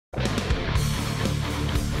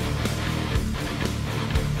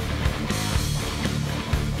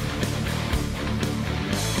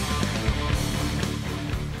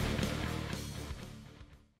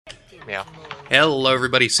Yeah. Hello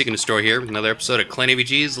everybody, Seeking to Store here with another episode of Clan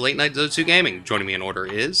AVG's Late Night Dota 2 Gaming. Joining me in order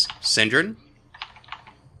is Syndrin.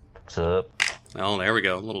 What's up? Oh, there we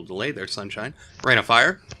go. A little delay there, Sunshine. Rain of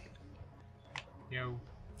Fire. Yo.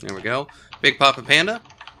 There we go. Big Papa Panda.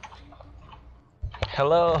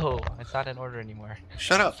 Hello. It's not in order anymore.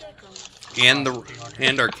 Shut up. And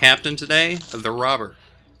our captain today, the Robber.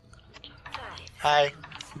 Hi.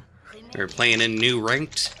 We're playing in new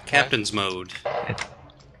ranked captain's mode.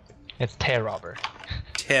 It's Tear Robber.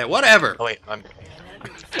 Whatever. Oh wait,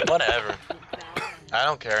 whatever. I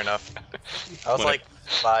don't care enough. I was like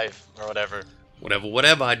 5 or whatever.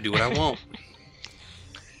 Whatever. I do what I want.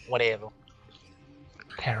 Whatever.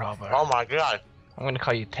 Tear Robber. Oh my god. I'm gonna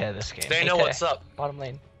call you Tear this game. They know Tear. what's up. Bottom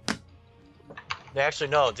lane. They actually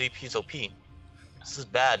know DP's OP. This is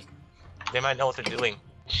bad. They might know what they're doing.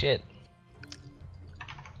 Shit.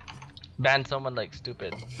 Ban someone like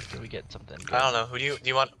stupid so we get something good. I don't know. Who do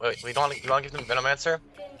you want? Wait, you want to give them Venomancer?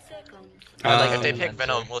 If they pick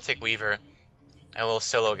Venom, we'll take Weaver, and we'll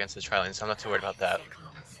solo against the Trillians. So I'm not too worried about that.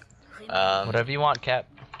 Whatever you want, Cap.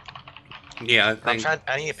 Yeah, I think...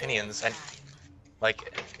 I need opinions, and like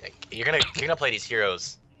you're gonna play these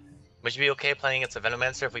heroes. Would you be okay playing against a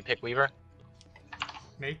Venomancer if we pick Weaver?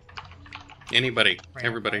 Me? Anybody. Rain of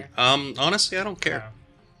Everybody. Fire? Honestly, I don't care.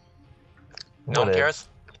 No one cares.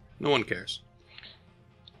 No one cares.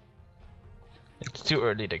 It's too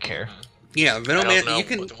early to care. Yeah, Venom, I don't know you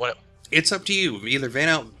can... what. It's up to you. Either ban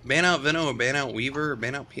out Venom, or ban out Weaver, or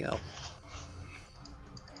ban out PL.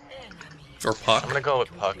 Or Puck. I'm gonna go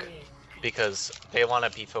with Puck because they want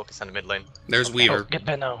to be focused on the mid lane. There's Okay. Weaver. Oh, get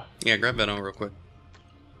Benno. Yeah, grab Venom real quick.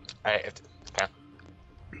 Alright, okay.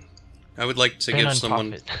 I would like to Ban give on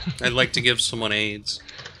someone... profit. I'd like to give someone AIDS.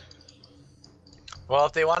 Well,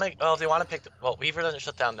 if they want to pick, Weaver doesn't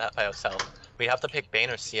shut down that by himself. We have to pick Bane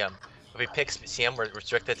or CM. If we pick CM, we're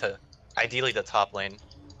restricted to ideally the top lane,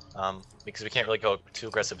 because we can't really go too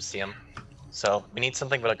aggressive with CM. So we need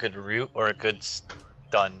something with a good root or a good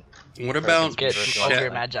stun. What about... Get Sha-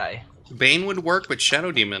 Ogre Magi. Bane would work, but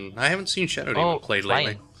Shadow Demon. I haven't seen Shadow Demon played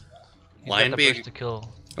lately. He's Lion got the being... burst to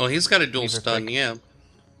kill. Well, he's got a dual Weaver stun, quick. yeah.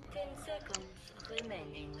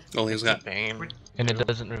 Well, he's got... Bane. And it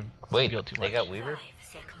doesn't reveal too much. They got Weaver?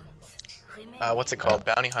 What's it called?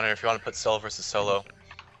 Bounty Hunter. If you want to put solo versus solo,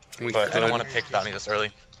 We but I don't could. want to pick Bounty this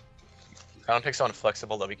early. I want to pick someone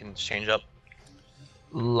flexible that we can change up.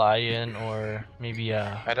 Lion or maybe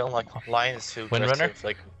I don't like Lion is too Windrunner? aggressive.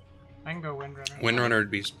 Like I can go Windrunner. Windrunner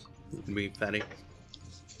would be fatty.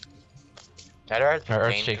 I'd rather Or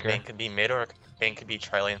pick Bane. Earthshaker. Bane could be mid or Bane could be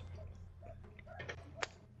Trillian.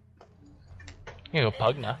 you go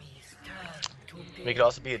Pugna. We could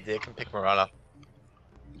also be a dick and pick Mirana.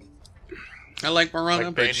 I like Marana,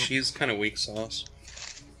 Like but Bane. she's kind of weak sauce.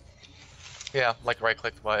 Yeah, like right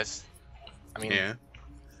click wise. I mean, Yeah.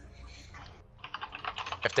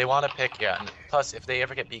 if they want to pick, yeah. And plus, if they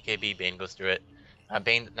ever get BKB, Bane goes through it.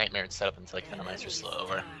 Bane Nightmare is set up until like Venomancer slow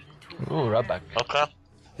over. Ooh, Rubback. Okay.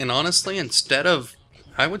 And honestly, instead of...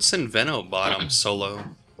 I would send Veno bottom solo.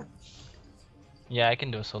 Yeah, I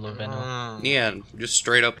can do a solo Venom. Mm. Yeah, just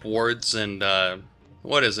straight up wards and,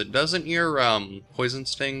 what is it? Doesn't your, poison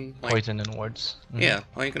sting, like... Poison and wards. Mhm. Yeah,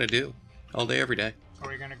 all you gotta do. All day, every day. Are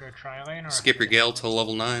we gonna go Tri-Lane or? Skip your Gale till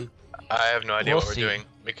level 9. I have no idea We'll what we're see. doing.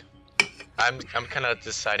 I'm kind of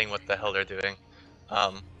deciding what the hell they're doing.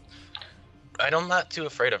 I'm not too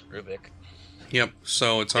afraid of Rubik. Yep,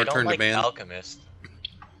 so it's our They don't turn like to ban. Alchemist.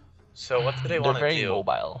 So what do they They're want to very do?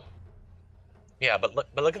 mobile. Yeah, but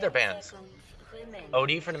look at their bans.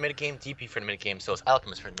 OD for the mid game, DP for the mid game, so it's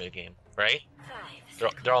Alchemist for the mid game, right?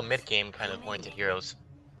 They're all mid game kind of oriented heroes.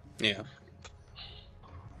 Yeah.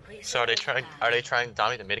 So are they trying to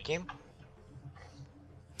dominate the mid game?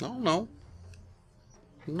 I don't know.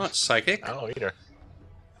 I'm not psychic. I don't know either.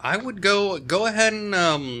 I would go ahead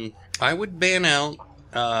and, I would ban out,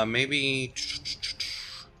 maybe...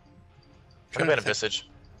 I'm gonna ban a Visage.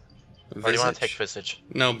 Or do you want to take Visage?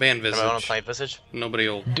 No, ban Do I want Visage. to play Visage? Nobody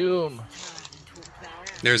will... Doom.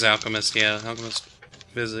 There's Alchemist, yeah. Alchemist,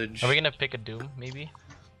 Visage. Are we gonna pick a Doom, maybe?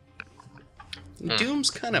 Doom's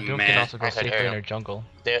kind of Doom meh. can also go I said safer in Ariel. our jungle.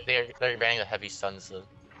 They're banning the heavy stuns though.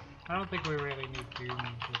 I don't think we really need Doom with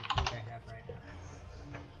who they have right now.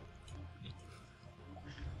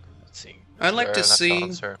 Let's see. I'd like to That's see,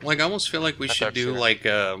 Venomancer. like, I almost feel like we That's should do, Archer. like,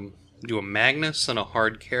 do a Magnus and a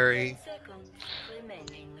hard carry.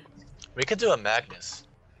 We could do a Magnus,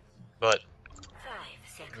 but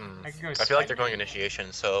I could go I feel like they're Spectre. going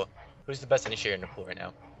initiation. So who's the best initiator in the pool right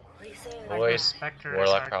now? I could go Boys, Spectre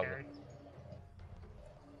Warlock as probably. hard carry.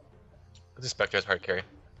 Who's the Spectre's hard carry?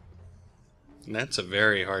 That's a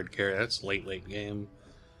very hard carry. That's late game.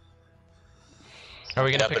 Are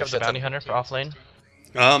we gonna Yeah, pick but up if the that's bounty a- hunter for offlane?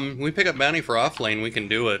 We pick up bounty for offlane, we can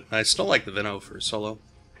do it. I still like the Veno for solo.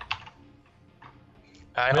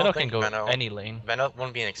 I Veno don't can think go Veno. any lane. Veno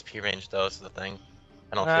won't be in XP range though. Is the thing.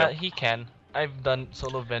 I don't feel. He can. I've done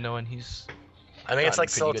solo Veno and he's. I mean, it's gotten like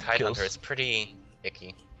solo pretty good Tidehunter. kills. It's pretty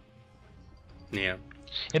icky. Yeah.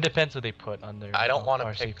 It depends who they put on their. I don't want to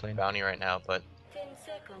RC pick lane. bounty right now, but 10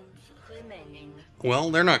 seconds remaining.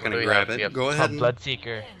 Well, they're not What gonna do we grab have? We it. have- Go Oh, ahead and...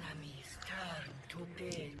 Bloodseeker. Enemies turn to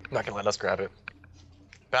bay. not gonna let us grab it.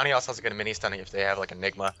 Bounty also has a good mini stunning if they have like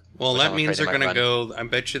Enigma. Well, which that I'm means afraid they're they might gonna run. go... I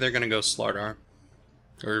bet you they're gonna go Slardar.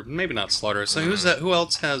 Or maybe not Slardar. So who's that? Who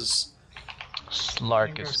else has Slark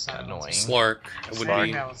Finger is silence. annoying. Slark? It would Slark.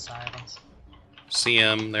 be That was silence.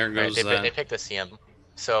 CM. There Right, goes they that. picked the CM,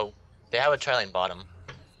 so they have a tri-lane bottom.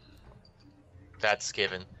 That's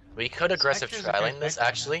given. We could aggressive Spectre's a tri-lane good this pick right now.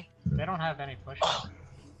 actually. They don't have any push. Oh,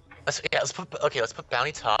 let's put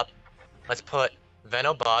bounty top. Let's put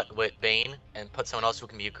Veno bot with Bane and put someone else who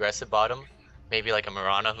can be aggressive bottom. Maybe like a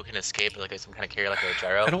Mirana who can escape, like some kind of carry, like a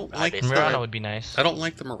Gyro. I don't like basically. Mirana would be nice. I don't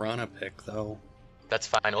like the Mirana pick, though. That's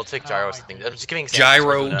fine. We'll take Oh, Gyro or I something. see. I'm just giving examples.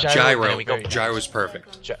 Gyro, we're doing that. Gyro, And then we go very nice. Gyro's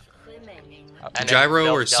perfect. Gy- Remaining. and then Gyro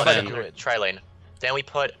they'll- or they'll Sven? do it, tri-lane. Then we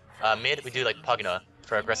put mid. We do like Pugna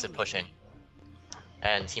for aggressive pushing.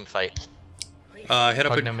 And team fight. Hit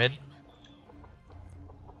up Pugna a... mid.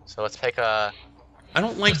 So let's pick a. I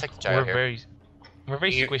don't like... Let's take the Gyro We're here.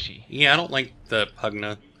 very Yeah. squishy. Yeah, I don't like the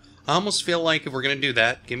Pugna. I almost feel like if we're gonna do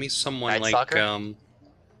that, give me someone Night like, Stalker?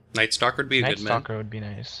 Night Stalker would be a Night good Stalker would be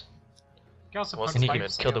nice. You can also Well, put and he could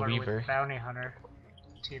Lifestealer kill the with Weaver. Bounty Hunter.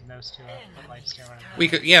 Team those two up. Put Lifestealer in. We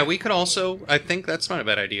could, yeah, we could also... I think that's not a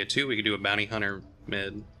bad idea, too. We could do a Bounty Hunter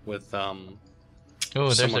mid with, Oh,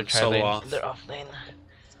 there's their someone tri solo lane. off. They're off lane.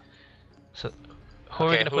 So, who are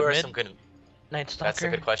we Okay, gonna who put are mid? some good? Night That's a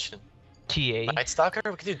Stalker. good question. TA. Night Stalker.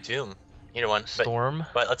 We could do Doom. Either one. Storm.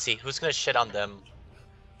 But let's see. Who's gonna shit on them?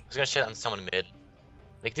 Who's gonna shit on someone mid?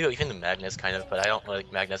 They could do even the Magnus kind of, but I don't like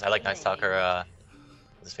Magnus. I like Night Stalker.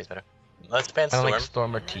 This face better. Let's ban I Storm. don't like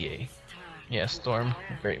Storm or TA. Yeah, Storm.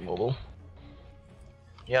 Very mobile.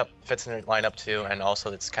 Yep, fits in their lineup too, and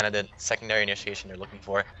also it's kind of the secondary initiation they're looking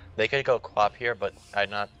for. They could go Quap here, but I'd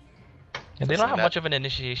not. And they don't have Map. much of an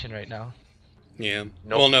initiation right now. Yeah.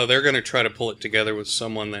 Nope. Well, no, they're gonna try to pull it together with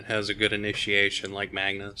someone that has a good initiation, like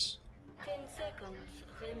Magnus. 10 seconds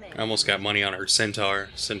remaining. I almost got money on her Centaur.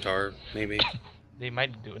 Centaur, maybe. They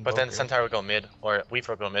might do it. But then Centaur would go mid, or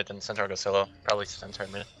Weaver would go mid, then Centaur would go solo. Probably Centaur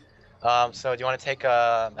mid. So do you want to take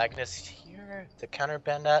Magnus here to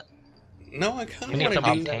counterban that? No, I kind We of need want to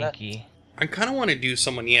someone do... tanky. I kind of want to do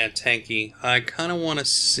someone, yeah, tanky. I kind of want to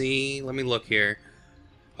see... Let me look here.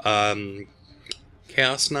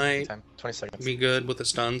 Chaos Knight Time, 20 seconds. be good with the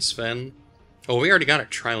stun, Sven. Oh, we already got a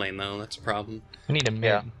tri-lane, though. That's a problem. We need a mid.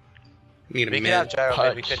 Yeah. Need a We could mid. have Gyro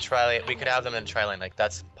mid. We Punch. could try. We could have them in tri-lane. Like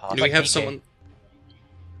that's possible. Do we have DK. someone...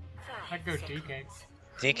 I'd go DK.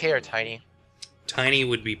 DK or Tiny? Tiny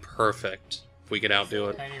would be perfect if we could outdo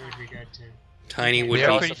it. Tiny would be good too. Tiny would Would They're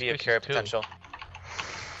be... also pretty be a squishy carry too. potential.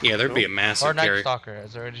 Yeah, there'd be a Or massive Night carry. Stalker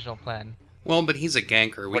as our original plan. Well, but he's a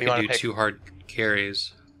ganker. We What do you could wanna do pick? 2 hard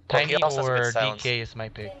carries. Well, he Tiny also has a good or silence. DK is my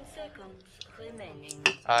pick. 10 seconds remaining.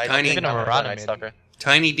 I don't Tiny. think Even a I'm gonna Murata Night mid. Stalker.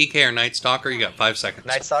 Tiny, DK, or Night Stalker, you got 5 seconds.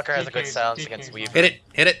 Night Stalker has a good DK silence 's against fine. Weaver. Hit it,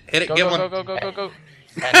 hit it, hit it, Go, get go, one. go, go, go, go, go.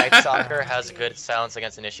 And Night Stalker has a good silence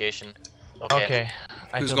against initiation. Okay. Okay.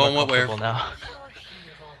 I Who's feel going more what where? comfortable now.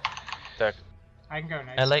 There. I can go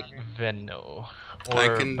Night I like Stalker. Veno. I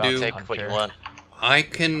Or can Bounty do- Take what you Hunter. want. I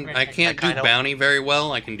can't do kinda- Bounty very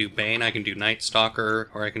well. I can do Bane, I can do Night Stalker,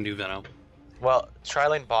 or I can do Veno. Well,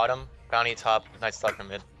 tri-lane bottom, Bounty top, Night Stalker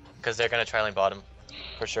mid. Because they're gonna tri-lane bottom.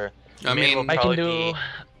 For sure. I Mid will mean, I can probably do be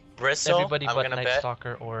Bristle, everybody I'm but gonna Night bet.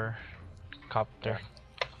 Stalker or Copter.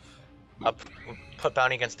 I'll put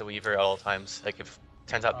Bounty against the Weaver at all times. Like if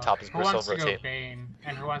turns out top is Who Bristle, wants to rotate. go Bane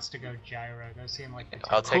and who wants to go Gyro? Those seem like the two.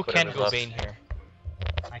 I'll take Who can whatever's go left. Bane here?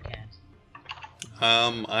 I can't.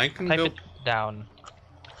 I can Type go. it down.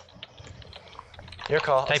 Your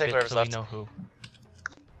call. I'll Type take it whatever's so we left. know who.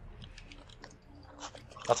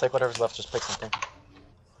 I'll take whatever's left. Just pick something.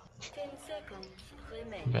 10 seconds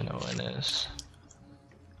remaining. Veno and is.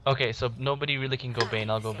 Okay, so nobody really can go Bane.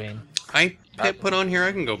 I'll go Bane. I put on here.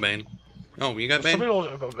 I can go Bane. Oh, you got Bane? Somebody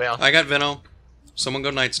will go down. I got Veno. Someone go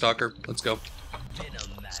Night Stalker. Let's go.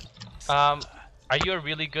 Are you a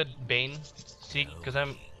really good Bane? See, because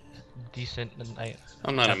I'm decent and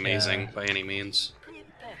I'm not Yeah. amazing by any means.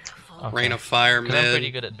 okay. Rain of Fire 'Cause I'm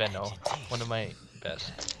pretty mid. good at Veno. One of my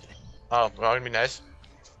best. Oh, well, that'd be nice.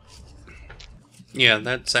 Yeah,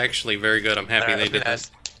 that's actually very good. I'm happy they Alright, did that'd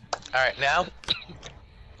that. be nice. Alright, now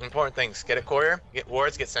important things. Get a courier, get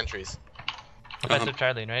wards, get sentries. Offensive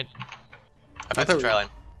tri lane, right? Offensive thought- tri line.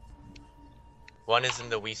 One is in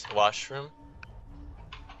the washroom.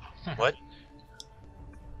 What?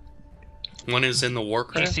 One is in the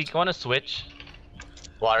Warcraft. AC, want to switch?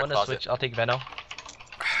 Water Want to closet. switch? I'll take Veno.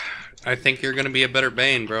 I think you're gonna be a better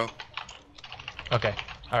Bane, bro. Okay.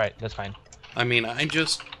 All right, that's fine. I mean, I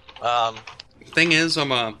just Um, thing is,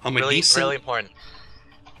 I'm a really, decent. really important.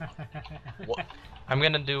 I'm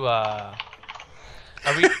gonna do.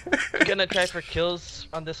 Are we gonna try for kills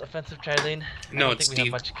on this offensive tri lane? I No, don't it's think we have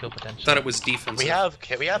deep. much kill potential. Thought it was defensive. We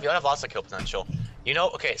have lots of kill potential. You know,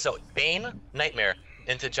 okay, so Bane, Nightmare,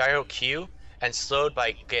 into Gyro Q, and slowed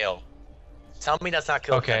by Gale. Tell me that's not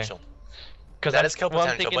kill Okay. potential. Because that is kill I'm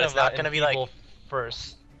potential, thinking but it's of, not gonna be like Enfeeble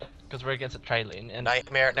first, because we're against a tri lane. And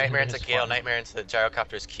Nightmare his into Gale, farm. Nightmare into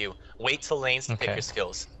Gyrocopter's Q. Wait till lanes to pick Okay. your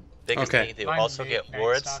skills. Biggest Okay. thing you do. Mine Also be get Night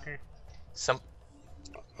wards. Stalker.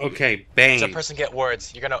 Okay, Bane. Some person get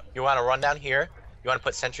wards. You want to run down here. You want to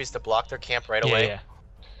put sentries to block their camp right yeah, away, yeah.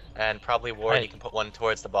 and probably ward. Right. You can put one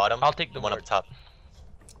towards the bottom. I'll take the and one up ward. top.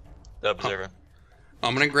 The observer.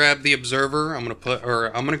 I'm gonna grab the observer. I'm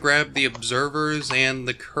gonna grab the observers and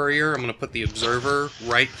the courier. I'm gonna put the observer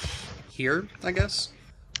right here, I guess.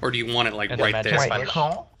 Or do you want it like And the right magic there? Fine. bush.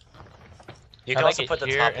 You I can like also it put the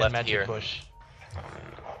here top and left magic here. bush.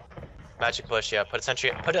 Magic bush, yeah. Put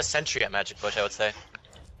a sentry at magic bush, I would say.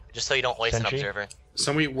 Just so you don't waste Sentry? an observer.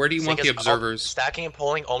 Somebody, where do you So want the because observers? Stacking and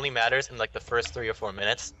pulling only matters in like the first 3 or 4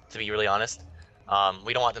 minutes, to be really honest.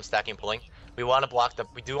 We don't want them stacking and pulling. We do want to block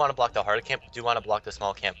the hard camp. We do want to block the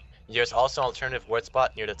small camp. There's also an alternative ward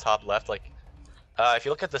spot near the top left. Like, if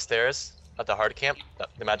you look at the stairs at the hard camp,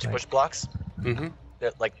 the magic bush blocks. Mm-hmm.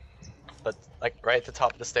 They're like right at the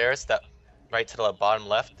top of the stairs. That right to the bottom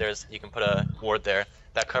left. You can put a ward there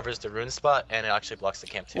that covers the rune spot and it actually blocks the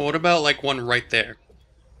camp too. Well, what about like one right there?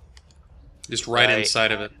 Just right Right.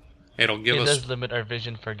 inside of it. It'll give It us. does limit our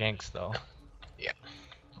vision for ganks, though. Yeah.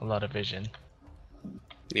 A lot of vision.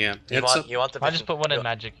 Yeah. You want the I'll just vision- put one in you-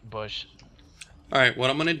 magic bush. All right. What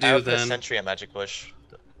I'm gonna I do would put a then? sentry at magic bush,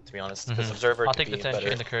 to be honest, because Mhm. observer I'll could take the be sentry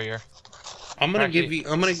better. and the courier. I'm gonna Actually-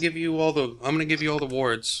 give you all the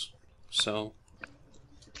wards. So,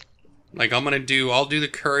 like, I'll do the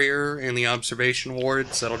courier and the observation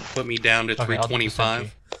wards. That'll put me down to Okay, I'll do the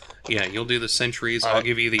 325. Yeah, you'll do the sentries. I'll Alright.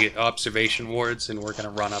 give you the observation wards, and we're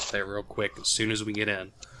gonna run up there real quick as soon as we get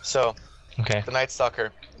in. So, Okay. the Night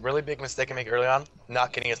Stalker, really big mistake I make early on,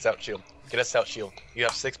 not getting a stout shield. Get a stout shield. You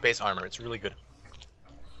have 6 base armor. It's really good.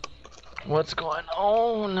 What's going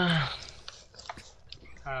on?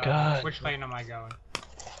 God. Which lane am I going?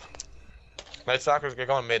 Night Stalkers get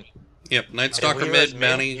going mid. Yep, Night If Stalker we mid res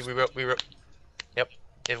bounty. Yep.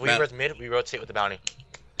 If we Mount- res mid, we rotate with the bounty.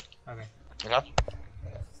 Okay. Okay?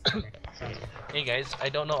 Okay. Sounds good. Hey guys, I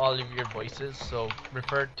don't know all of your voices, so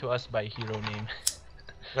refer to us by hero name.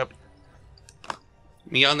 Yep.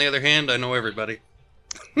 Me, on the other hand, I know everybody.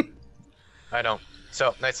 I don't.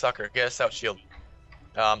 So, Night Stalker, get a stout shield.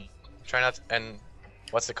 Try not to, and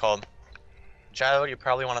what's it called? Gyro, you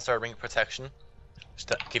probably want to start ring protection, just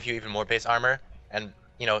to give you even more base armor, and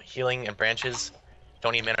healing and branches.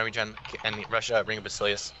 Don't need mana regen, and rush Ring of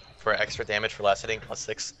Basilius for extra damage for last hitting,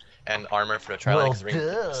 +6, and armor for the trial Well, because Ring of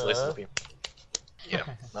Basilius will be. Yeah,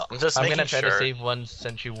 no, I'm just I'm making gonna try sure. to save one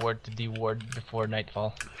sentry ward to de-ward before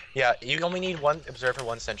nightfall. Yeah, you only need one observer,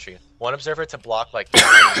 one sentry. One observer to block like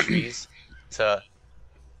trees, to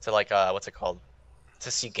like what's it called?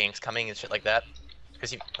 To see ganks coming and shit like that.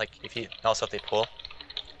 Because if they pull,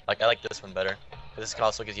 like I like this one better. 'Cause this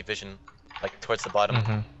also gives you vision, like towards the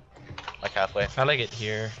bottom, like halfway. I like it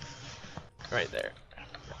here. Right there.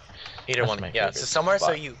 Either That's one, my yeah. favorite So somewhere so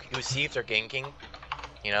spot. you see if they're ganking,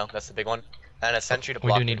 that's the big one, and a sentry to We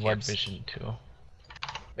block. do their need ward camps. vision too.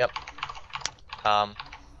 Yep.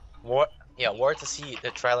 Ward to see the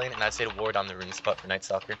tri lane, and I'd say to ward on the rune spot for Night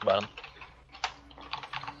Stalker bottom.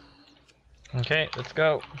 Okay, let's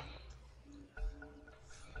go.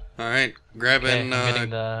 All right, Okay, grabbing. I'm getting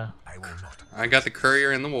the. I got the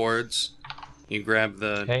courier and the wards. You grab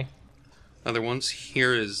the Okay. other ones.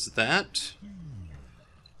 Here is that.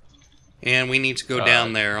 And we need to go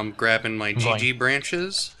down there. I'm grabbing my I'm going. GG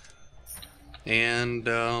branches. And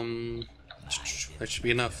that should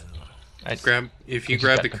be enough. If you just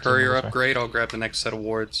grab got the the courier symbols, right? upgrade, I'll grab the next set of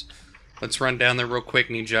wards. Let's run down there real quick.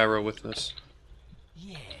 Need Gyro with us.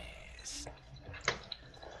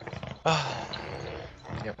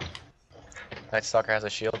 Yep. Night Stalker has a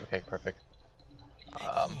shield. Okay, perfect.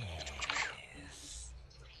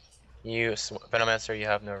 Venomancer, you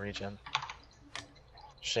have no regen.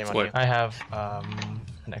 Shame on What? you. I have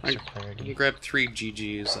an extra I can clarity. grab 3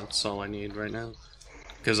 GGs. That's all I need right now.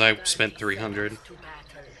 Because I spent 300. To battle.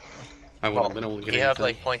 I wouldn't have been able to get you have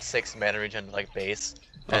anything. like 0.6 mana regen like base,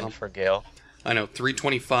 and Uh-huh. for Gale. I know,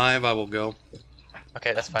 325, I will go.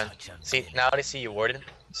 Okay, that's fine. See, now I see you warded,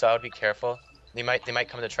 so I would be careful. They might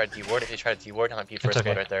come to try to deward. If they try to deward, that might be first blood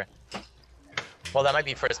okay. right there. Well, that might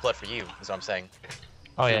be first blood for you, is what I'm saying.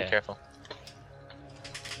 Oh So yeah. be careful.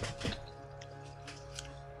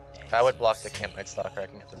 I would block the camp night stalker. I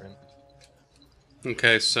can get the room.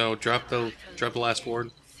 Okay, so drop the last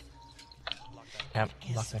ward. Camp.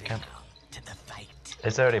 Block that camp.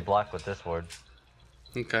 It's already blocked with this ward.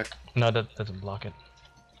 Okay. No, that doesn't block it.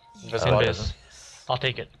 Just Oh, block it it. doesn't? I'll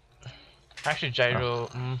take it. Actually, gyro.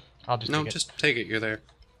 I'll just No, take it. just take it, you're there.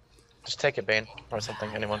 Just take it, Bane, or something.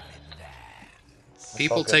 Anyone. It's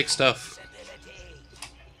People all good. take stuff.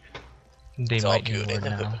 They It's all might need good. ward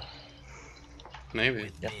now.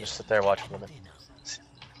 Maybe. Yeah, just sit there, watch for a little bit.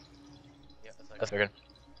 Yeah, that's figured.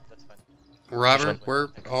 That's fine. Robert, Should- we're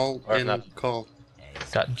all Or in not. call.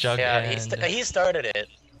 Got jug Yeah, and he started it.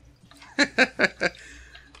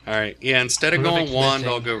 Alright, yeah, instead of Rubik's going wand,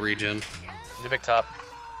 missing. I'll go regen. Rubik top.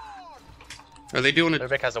 Are they doing a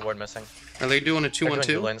Rubik has a ward missing. are they doing a They're doing 2-1-2?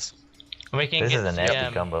 dual lanes. we can This get is an CM.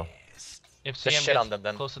 epic combo. If Just CM shit gets on them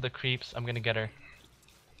then. close to the creeps, I'm gonna get her.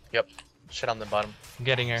 Yep. Shit on the bottom. I'm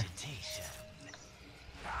getting her.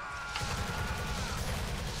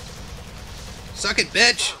 Suck it,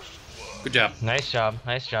 bitch! Good job. Nice job.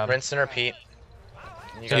 Nice job. Rinse and repeat.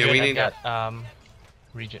 You So Yeah, good, we I need- got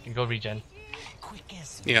regen. Go regen.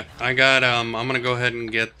 Yeah, I got I'm gonna go ahead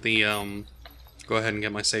and get the go ahead and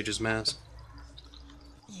get my Sage's Mask.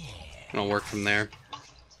 And I'll work from there.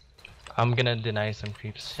 I'm gonna deny some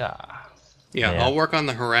creeps. Yeah. Yeah, Yeah. I'll work on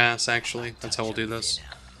the harass actually. That's how we'll do this.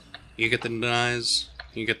 You get the denies,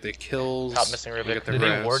 you get the kills, Top missing you Rubik. get the Did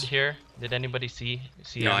harass. they ward here? Did anybody see?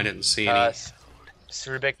 No, I didn't see any.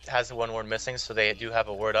 Rubik has the one ward missing, so they do have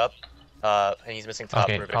a ward up. And he's missing top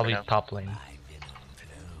Okay, Rubik probably right now. top lane.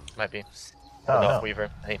 Might be. Oh, no, no. Weaver.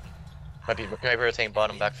 Hey. Might be rotating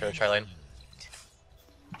bottom back for a tri lane.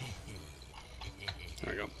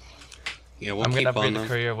 There we go. Yeah, we'll I'm keep gonna on upgrade the them.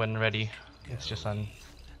 courier when ready. It's just on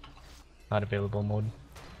not available mode.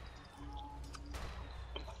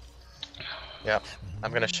 Yeah.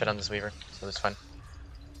 I'm gonna shit on this Weaver, so it's fine.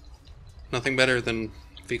 Nothing better than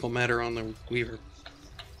fecal matter on the Weaver.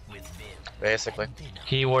 Basically.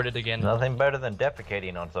 He warded again. Nothing better than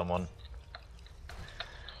defecating on someone.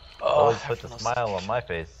 Oh, Always puts a smile on my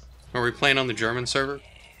face. Are we playing on the German server?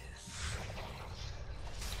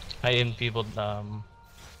 I enfeebled.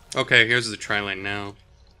 Okay, here's the tri-lane now.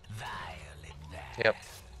 Yep.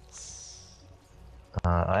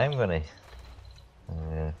 I'm gonna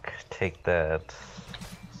take that.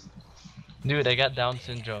 Dude, I got Down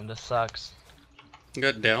syndrome. This sucks. You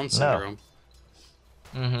got Down syndrome.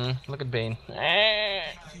 Look at Bane.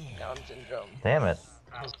 Down syndrome. Damn it.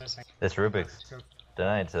 I was missing. This Rubik's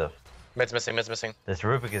denied stuff. Mid's missing, mid's missing. This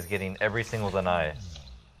Rubik is getting every single deny.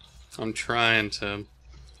 I'm trying to.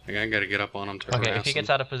 I gotta get up on him to Okay, harass if he gets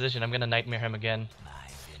him. out of position, I'm gonna nightmare him again.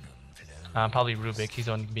 Probably Rubik. He's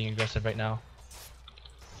the one being aggressive right now.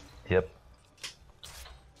 Yep.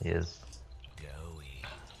 He is.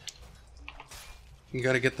 You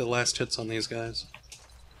gotta get the last hits on these guys.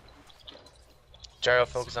 Gyro,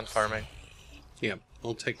 focus on farming. Yep,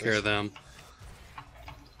 we'll take care of them.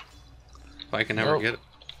 If I can ever Nope. get.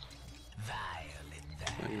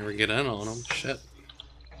 I can never get in on them. Shit.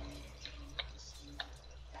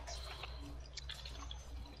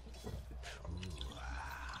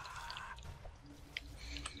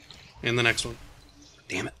 And the next one.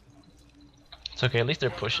 Damn it. It's okay. At least they're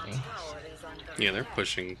pushing. Yeah, they're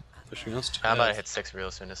pushing us to I'm about to death. hit 6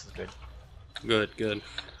 real soon, this is good. Good, good.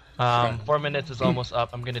 4 minutes is almost up.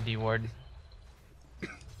 I'm gonna deward.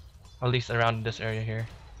 At least around this area here.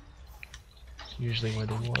 Usually where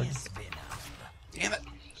they ward. Damn it.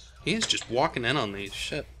 He is just walking in on these.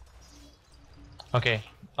 Shit. Okay.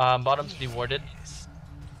 Bottom's dewarded.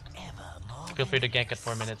 Feel free to gank at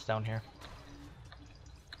 4 minutes down here.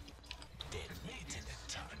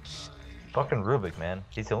 Fucking Rubik, man.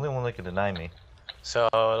 He's the only one that can deny me. So,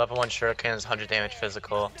 level 1 Shuriken is 100 damage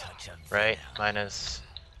physical, right? Minus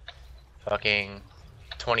fucking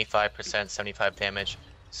 25%, 75 damage.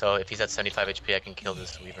 So if he's at 75 HP, I can kill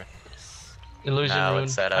this Weaver. Illusion Now rune.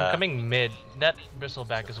 it's at, I'm coming mid. That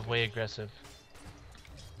bristleback is way aggressive.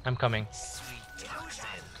 I'm coming.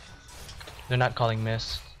 They're not calling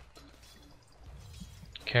miss.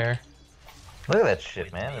 Care. Look at that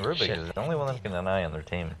shit, man. Rubik Shit. is the only one that can deny on their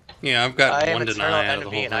team. Yeah, I've got I am one Eternal deny out of the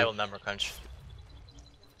Enemy whole and I will thing. number crunch.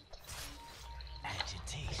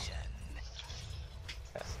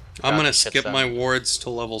 I'm gonna Shit skip stone. my wards to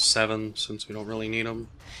level 7 since we don't really need them.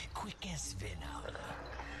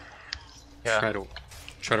 Yeah. try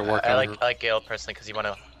to work I on like her. I like Gale personally because you want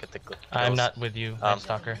to get the. I'm kills. not with you, Night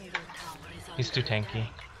Stalker. He's too tanky.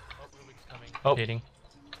 Oh, hitting.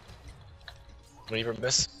 Weaver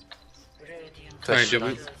miss. Alright,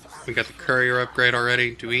 we got the courier upgrade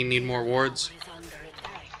already. Do we need more wards?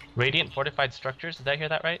 Radiant fortified structures. Did I hear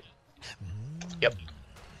that right? Yep.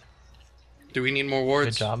 Do we need more Good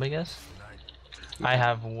wards? job, I guess. I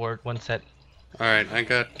have ward one set. Alright, I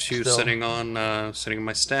got two Still. sitting in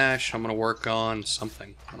my stash. I'm gonna work on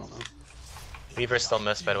something. I don't know. Weaver still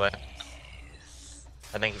missed, by the way.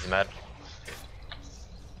 I think he's mad.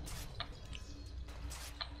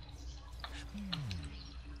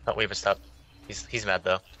 Oh, Weaver stopped. He's mad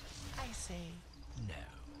though.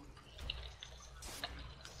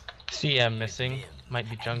 CM missing. Might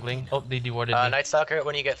be jungling. Oh, they dewarded me. Night Stalker,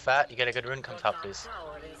 when you get fat, you get a good rune. Come top, please.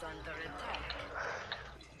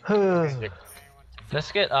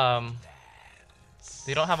 Let's get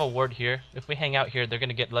they don't have a ward here. If we hang out here, they're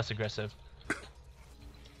gonna get less aggressive.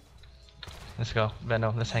 Let's go,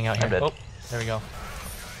 Veno. Let's hang out I'm here. dead. Oh, there we go.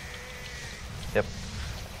 Yep.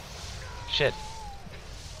 Shit,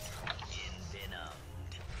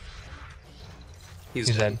 He's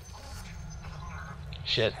he's dead.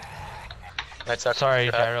 Shit. Night Stalker. Sorry,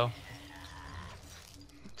 good hat. Gyro.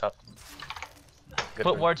 Top. Good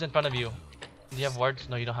Put rune. wards in front of you. Do you have wards?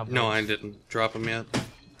 No, you don't have wards. No, I didn't drop him yet.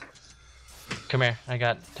 Come here, I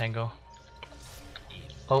got Tango.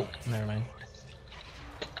 Oh, never mind.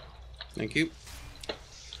 Thank you.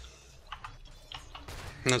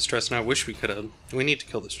 I'm not stressing. I wish we could have. We need to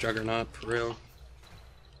kill this Juggernaut for real.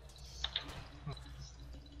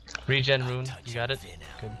 Regen rune, you got it?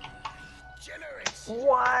 Good.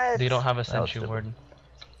 What? They don't have a was sentry stupid. ward.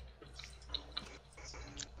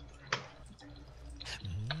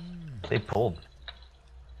 They pulled.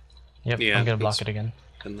 Yep, Yeah, I'm gonna block it's- it again.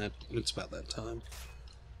 And that it's about that time.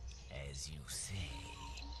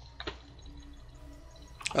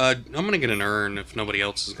 I'm gonna get an urn if nobody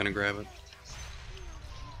else is gonna grab it.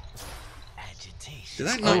 Did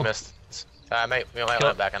I Oh, you know? missed. We might Kill-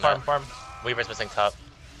 want back on farm, that. farm. Weaver's missing top.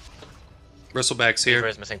 Bristleback's Weaver here.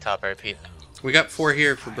 is missing top, I repeat. We got 4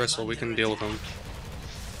 here for Bristle. We can deal with them.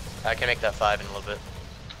 I can make that 5 in a little bit.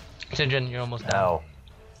 Sinjin, you're almost down. Ow.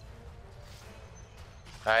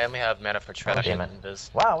 I only have mana for trash damn and it.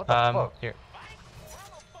 biz. Wow, what the fuck? Here.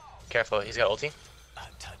 Careful, he's got ulti.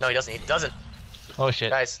 No, he doesn't. He doesn't. Oh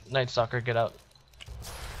shit. Guys. Night Stalker, get out.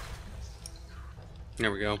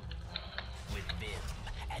 There we go.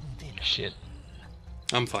 Shit.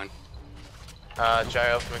 I'm fine.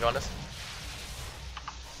 Gyro, can we go on this?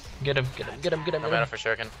 Get him, get him, get him, get him, No get mana him. for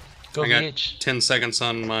Shuriken. Go I got VH. 10 seconds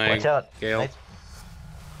on my Watch out. Gale. Nice.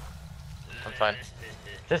 I'm fine.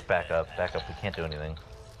 Just back up. Back up. We can't do anything.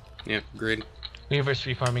 Yep, agreed. Weaver's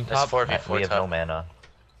free farming That's top. 4v4 We have no top. mana.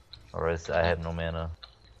 Or I have no mana.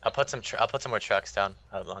 I'll put some more tracks down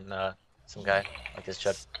on some guy like this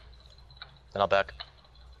Jed. Then I'll back.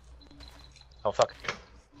 Oh fuck.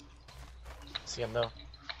 See him though.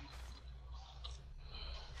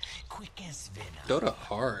 Dota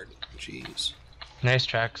hard. Jeez. Nice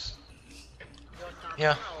tracks.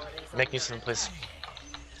 Yeah. Make me some, please.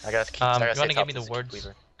 I gotta keep. You I gotta wanna stay give top me the to keep wards?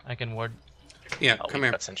 Weaver. I can ward. Yeah, Oh, come we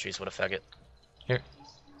here. got sentries. What a faggot. Here.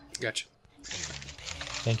 Gotcha.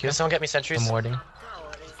 Thank you. Can someone get me sentries? I'm warding.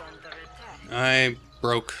 I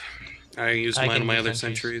broke. I used I mine can on my do other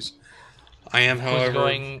sentries. sentries. I am, Who's however.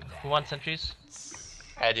 going? Who wants sentries?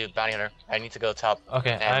 I do. Bounty hunter. I need to go top.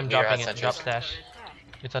 Okay, And I'm Weaver dropping has it. Drop sentries. stash.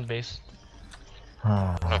 It's on base.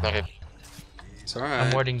 Okay. It's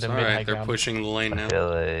alright. warding It's the alright. mid-high They're ground. pushing the lane I now. feel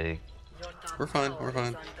like We're fine. We're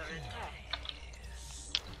fine.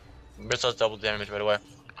 Bristol's double damage right away.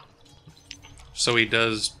 So he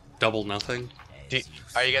does double nothing.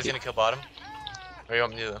 Are you guys gonna kill bottom? Or you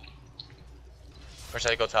want me to do that? Or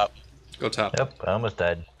should I go top? Go top. Yep, I almost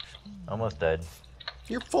died. Almost died.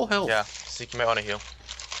 You're full health. Yeah, so you might want to heal.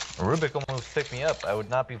 Rubik almost picked me up. I would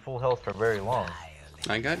not be full health for very long.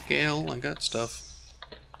 I got Gale. I got stuff.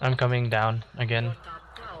 I'm coming down again.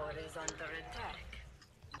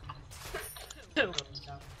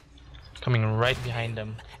 Coming right behind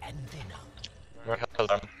them. We're held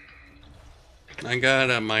bottom. I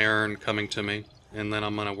got my urn coming to me, and then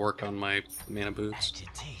I'm gonna work on my mana boots.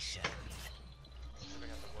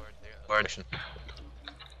 Ward action.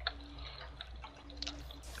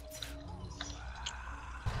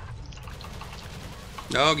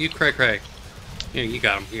 Oh, you cray. Yeah, you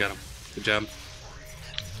got him. You got him. Good job.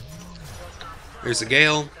 There's the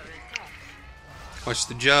Gale. Watch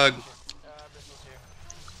the jug.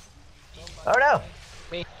 Oh no!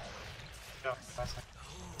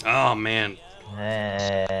 Oh man.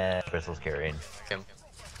 Bristle's carrying. Him.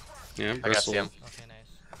 Yeah, I got Bristle. CM. Okay,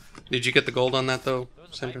 nice. Did you get the gold on that though, There was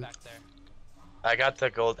a fight Syndrome? back there. I got the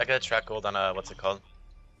gold. I got a track gold on what's it called?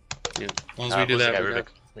 Yeah. As long as we do who's the that, guy, we got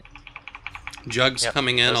Rubik? Jugs Yep,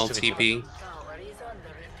 coming in. those I'll two be TP. Tower is under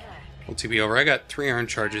attack. I'll TP over. I got 3 iron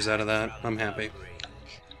charges out of that. I'm happy.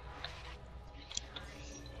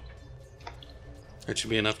 That should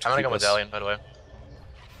be enough to I'm gonna keep go us. medallion, by the way.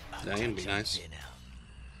 Medallion would be nice.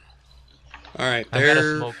 All right, I got a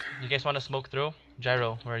there. smoke. You guys want to smoke through?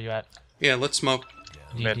 Gyro, where are you at? Yeah, let's smoke.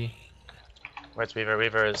 Mid. GG. Where's Weaver?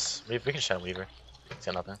 Weaver is. We can shut Weaver. He's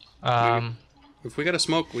got nothing. If we got to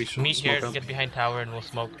smoke, we should Meet smoke here, up. get behind tower, and we'll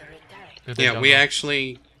smoke. Through the Yeah, we jungle.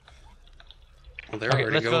 actually. Well, they're Okay,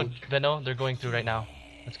 already let's going. go, Veno. They're going through right now.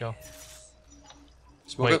 Let's go.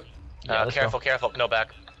 Smoke Wait. up. Yeah, let's Careful, careful. No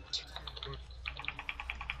back.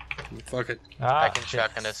 Fuck it. Ah, I can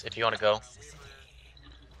track on this if you want to go.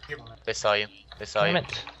 They saw you. They saw Damn you.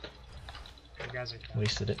 it. You guys are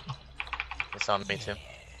Wasted it. They saw me too.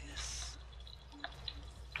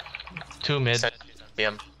 2 mid.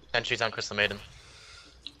 DM. Sentries on Crystal Maiden.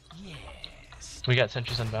 We got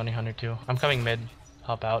sentries on Bounty Hunter too. I'm coming mid.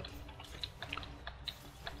 Help out.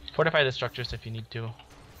 Fortify the structures if you need to.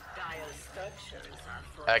 Dire structures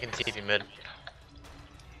are I can TP mid.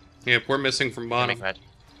 Yeah, we're missing from Make bottom. magic.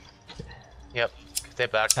 Yep. Stay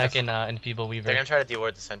back. I can enfeeble Weaver. They're gonna try to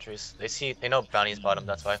deward the sentries. They know Bounty's bottom.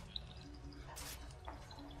 That's why.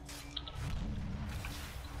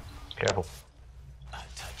 Careful.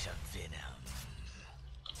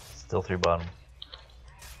 Still 3 bottom.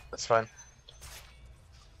 That's fine.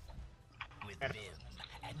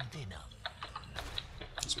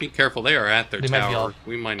 Just be careful. They are at their They might be tower. all-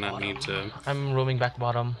 We might not need to. I'm roaming back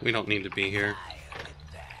bottom. We don't need to be here.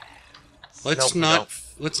 Nope, Let's we not. don't.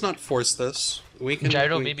 Let's not force this. We can.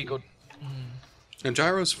 Gyro, we- maybe go. And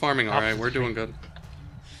Gyro's farming all right. Opposite We're doing tree. good.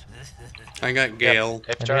 I got Gale. If And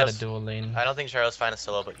we got a Charles, dual lane. I don't think Charles fine is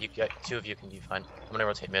solo, but you get 2 of you can be fine. I'm gonna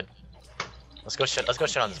rotate mid. Let's go shit. Let's go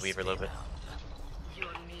shit on this Weaver a little bit.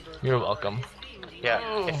 You're welcome.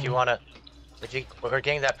 Yeah. If you wanna, if we're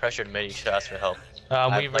getting that pressured mid, you should ask for help.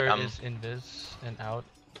 Weaver I'm- is invis and out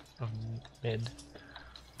of mid.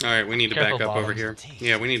 All right, we need to Careful back up over bottom. here.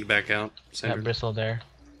 Yeah, we need to back out. Got Center. Bristle there.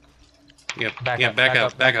 Yep. Back yeah, up, back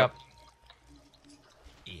up. Back up.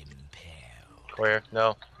 Courier,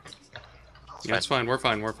 no. Yeah, it's fine. We're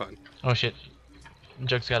fine. We're fine. Oh shit.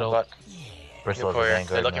 Jug's got ult. But Bristol has a Courier, they're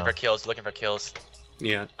vanguard looking now. for kills. Looking for kills.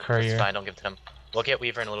 Yeah. It's Courier. fine. Don't give it to them. We'll get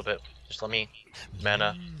Weaver in a little bit. Just let me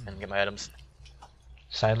mana and get my items.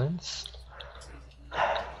 Silence.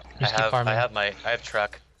 I Just keep have farming. I have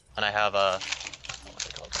track and I have what's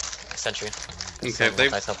it called? Sentry. Okay, if they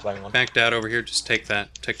Nice help flying one. backed out over here, just take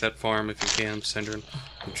that. Take that farm if you can, Syndrome.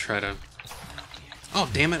 And try to. Oh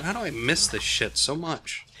damn it! How do I miss this shit so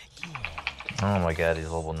much? Oh my god, he's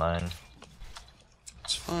level 9.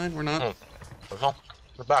 It's fine. We're not. We're back,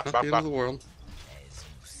 Not back, the end back. of the world.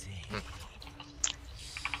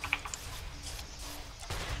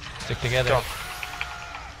 Stick together. Go.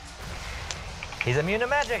 He's immune to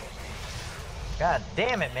magic! God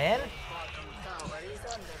damn it, man!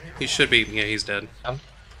 He should be. Yeah, he's dead. Um.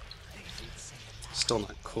 Still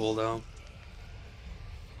not cool though.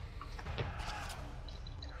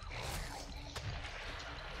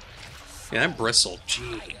 Yeah, that bristle.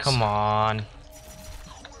 Jeez. Come on.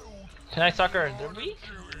 Can I sucker? They're weak.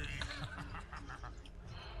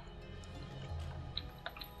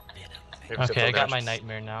 Okay, I got my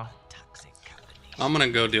nightmare now. I'm gonna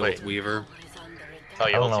go deal Wait. with Weaver. Oh, I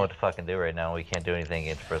you don't ult know it. what to fucking do right now. We can't do anything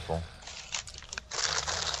against Bristle.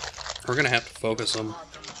 We're gonna have to focus him.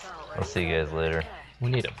 I'll see you guys later. We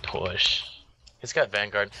need a push. He's got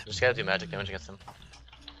Vanguard. We just gotta do magic damage against him.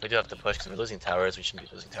 We do have to push because we're losing towers. We shouldn't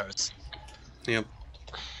be losing towers. Yep.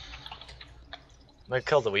 I'm gonna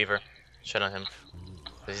kill the Weaver. Shit on him.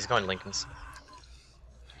 Because he's going Lincolns.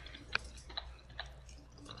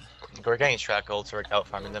 We're getting track gold, so we're out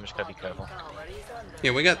farming them. Just gotta be careful.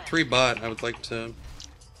 Yeah, we got 3 bot. I would like to.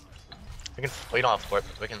 We can. We don't have fort,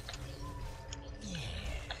 but we can.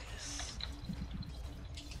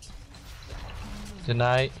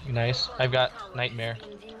 Deny. Nice. I've got nightmare.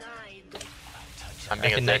 I'm I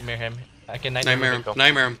being a can dick. nightmare him. I can nightmare Nightmare him. him.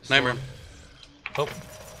 Nightmare him. Nightmare him. Oh,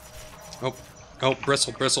 Oh. Oh,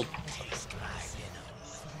 bristle. Bristle.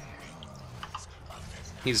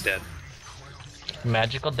 He's dead.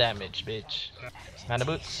 magical damage, bitch. Mana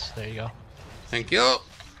boots. There you go. Thank you.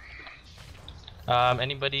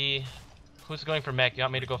 Anybody who's going for mech? You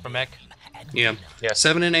want me to go for mech? Yeah. Yes.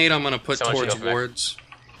 7 and 8 I'm gonna put Someone should towards go for mech. wards.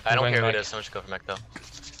 I don't going care who it mech. is. Someone should go for mech though.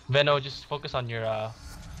 Veno, just focus on your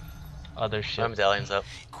other shit. My medallion's up.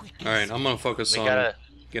 Alright, I'm gonna focus We on gotta.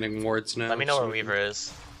 getting wards now. Let me know so where we can- Weaver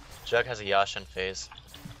is. Jug has a Yashin phase.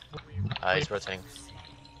 He's rotating.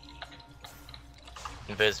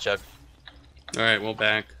 Invis Jug. Alright, we'll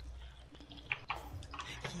back.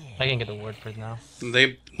 I can get the ward for now. He I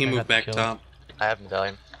got moved the back kill. top. I have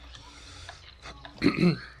Medallion.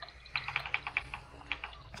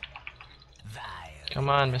 Come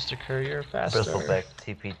on, Mr. Courier, faster. Bristle back,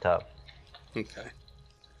 TP top. Okay.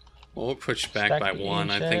 Well, we'll push back Stack by the 1.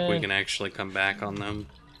 I think we ancient. can actually come back on them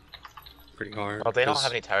pretty hard. Well, they don't 'cause-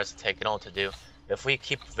 have any towers to take. They don't know what to do. If we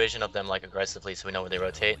keep vision of them like aggressively, so we know where they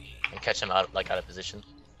rotate and catch them out of position.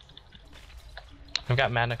 I've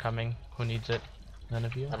got mana coming. Who needs it? None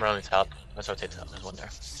of you? I'm running top. Let's rotate top. There's one there.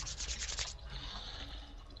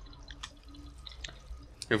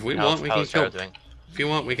 If we How- want, we how can is Jara kill. doing? If you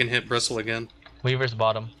want, we can hit Bristle again. Weaver's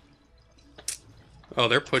bottom. Oh,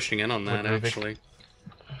 they're pushing in on that, With Rubik. actually.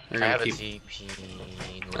 They're I gonna have a keep...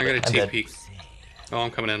 TP. I got a I'm TP. Oh,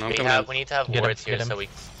 I'm coming in. I'm coming in. We need to have Get him, wards here get him.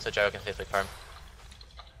 so Gyro can safely farm.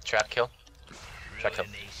 Trap kill. Trap kill.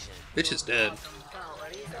 Bitch is dead. Power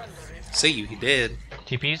is under attack. See you, he dead.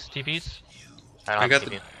 TPs? TPs? I don't I got have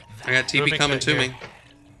the... TP. I got TP Rubik coming right to here.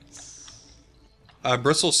 me.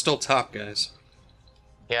 Bristle's still top, guys.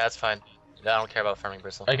 Yeah, that's fine. I don't care about farming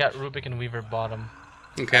Bristle. I got Rubik and Weaver bottom.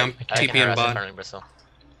 Okay, I'm I can TP in harass bot. farming Bristle.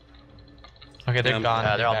 Okay, they're Yeah,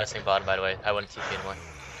 gone. They're all back. missing bottom, by the way. I wouldn't TP anymore.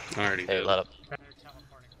 I already They did. let up. Better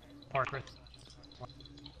teleporting. Portrait.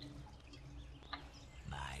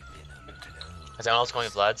 Is anyone else going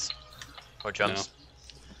with Vlad's? Or drums?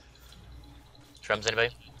 Drums, anybody?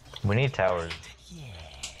 We need towers.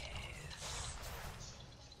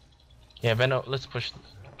 Yeah, Veno, let's push.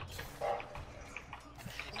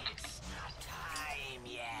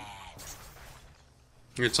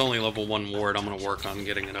 It's only level 1 ward. I'm gonna work on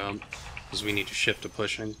getting it up. Because we need to shift to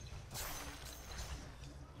pushing.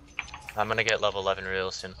 I'm gonna get level 11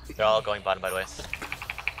 real soon. They're all going bottom, by the way.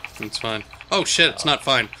 It's fine. Oh shit, it's not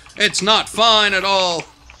fine. It's not fine at all!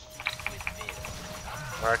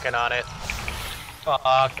 Working on it.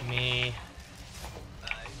 Fuck me.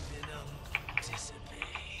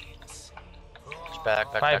 Just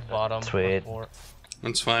back, 5 bottom. Sweet. 4.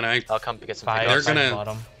 It's fine. I'll come to get some 5, They're pickups. gonna-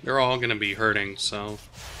 bottom. They're all gonna be hurting, so...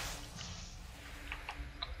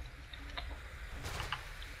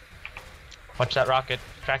 Watch that rocket.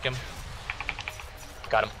 Track him.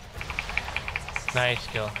 Got him. Nice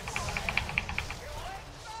kill.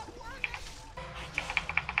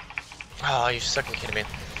 Oh, you sucking kidding me.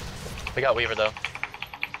 We got Weaver, though.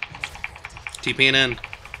 TPing in.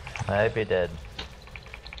 I'd be dead.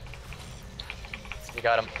 You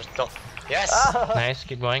got him. Just don't. Yes! Nice.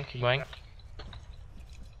 Keep going. Keep going.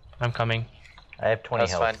 I'm coming. I have 20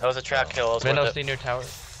 That's health. fine. That was a trap kill. That was Veno, worth stay it. near tower.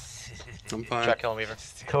 I'm fine. Trap kill on Weaver.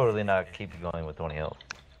 Totally not keep going with 20 health.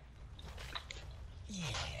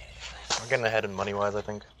 We're getting ahead in money-wise, I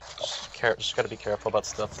think. Just gotta be careful about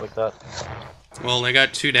stuff like that. Well, they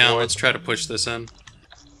got 2 down. Let's try to push this in.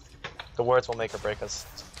 The words will make or break us.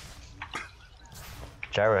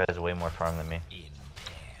 Gyro has way more farm than me.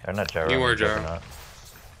 Or not Gyro. You I mean are Gyro. Juggernaut.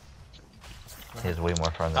 He has way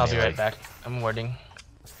more farm than I'll me. be right like, back. I'm warding.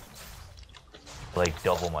 like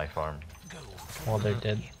double my farm. Well, they're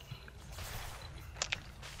dead.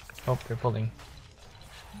 Oh, they're pulling.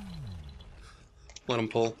 Let him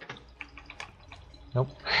pull. Nope.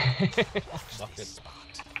 Fuck it.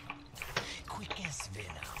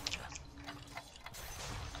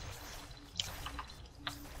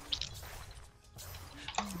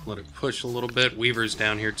 Let it push a little bit. Weaver's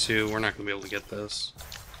down here too. We're not gonna be able to get this.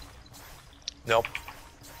 Nope.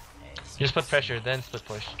 Just put pressure, then split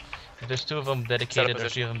push. If there's 2 of them dedicated or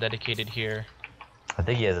position. 3 of them dedicated here. I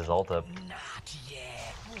think he has his ult up.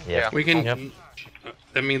 Yeah. We can... Yep.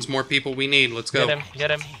 That means more people we need. Let's go. Get him,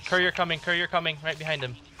 get him. Courier coming, right behind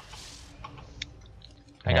him.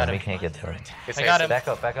 I Man, got we him. can't get through. It's I got him. Back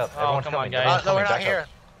up, back up. Oh, Everyone's come on, coming. guys. Everyone's No, we're coming. not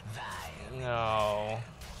Back here. No. Up.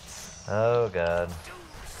 Oh god.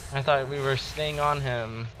 I thought we were staying on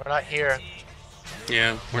him. We're not here.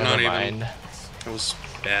 Yeah, we're Never not mind. even... That was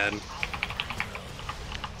bad.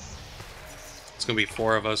 It's gonna be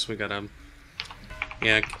 4 of us. We gotta...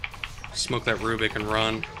 Yeah, smoke that Rubik and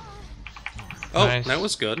run. Oh, Nice. that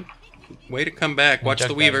was good. Way to come back. Watch Jug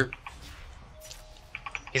the died. Weaver.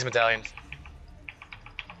 He's medallion.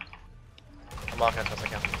 I'm locking it as I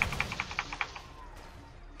can.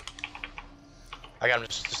 I got him.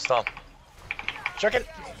 Just stall. Check it.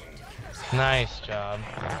 Nice job.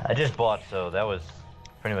 I just bought, so that was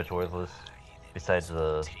pretty much worthless. Besides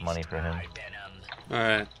the money for him.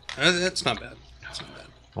 Alright. That's not bad. That's not bad.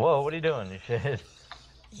 Whoa, what are you doing? You should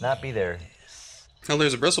not be there. Oh,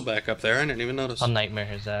 there's a bristleback up there. I didn't even notice. I'll nightmare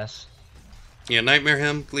his ass. Yeah, nightmare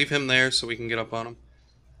him. Leave him there so we can get up on him.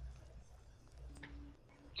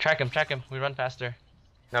 Track him. We run faster.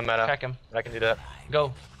 No matter. Track him. I can do that.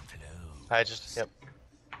 Go. I just, yep.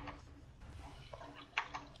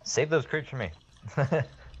 Save those creeps for me.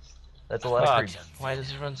 That's a lot of Fuck. creeps. Why does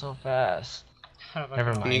he run so fast? How about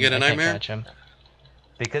Never that? mind. you get a I can't nightmare? catch him.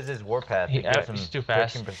 Because his warpath, He- it gives him he's too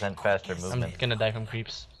fast. 15% faster I'm movement. gonna die from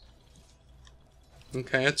creeps.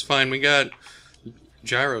 Okay, that's fine. We got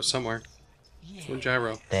gyro somewhere. What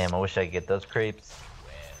gyro? Damn, I wish I could get those creeps.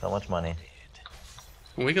 So much money.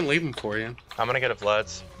 Well, we can leave them for you. I'm gonna get a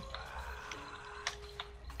Vlad's.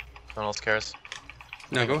 No one else cares.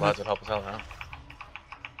 No, go Vlad's ahead. would help us out now.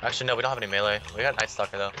 Actually, no, we don't have any melee. We got Night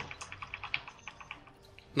Stalker though.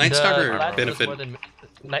 Night The Stalker Last does benefit. more than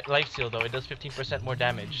Lifesteal though. It does 15% more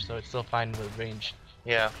damage, so it's still fine with range.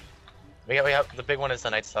 Yeah. We have the big one is the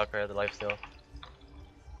Night Stalker, the lifesteal.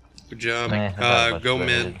 Good job. Nah, not much Go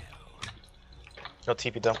better. mid. No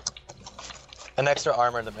TP though. An extra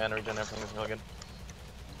armor in the mana regen, everything is really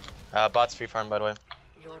good. Bot's free farm by the way.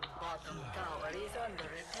 Your bottom tower is under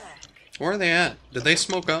attack. Where are they at? Did they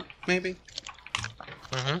smoke up, maybe?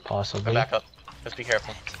 Mm-hmm. Possibly. Go back up. Just be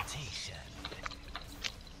careful.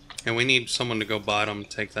 And we need someone to go bottom,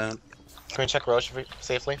 take that. Can we check Roche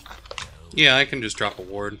safely? Yeah, I can just drop a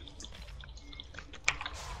ward.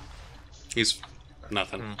 He's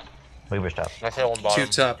nothing. We wish top. I say one bottom.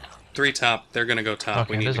 2 top, 3 top. They're gonna go top.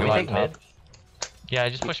 Okay, we need this to is go a Can we lot. take top. mid? Yeah,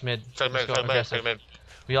 just push mid. Take Let's mid, go take mid, aggressive. take mid.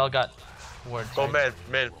 We all got wards. Go right?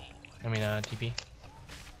 mid. I mean, TP.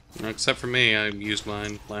 Except for me, I used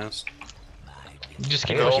mine last. Just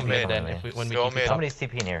keep Go pushing mid. mid then. If we, when we Go keep it mid. top. Somebody's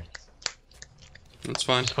TPing here. That's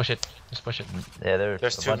fine. Just push it. Just push it. Yeah,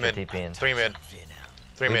 There's a 2 bunch mid. of TPing. 3 mid.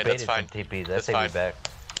 3 We mid, that's baited fine. some TPs. That's That's say we fine. back.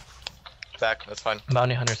 Back, that's fine.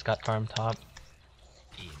 Bounty Hunter's got farm top.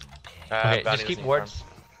 Okay, Bounty just keep doesn't wards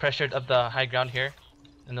pressured up the high ground here,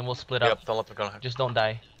 and then we'll split farm. up. Yep, don't let them go. Just don't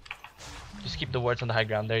die. Just keep the wards on the high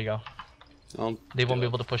ground. There you go. I'll They won't do be it.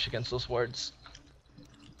 able to push against those wards.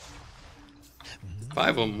 5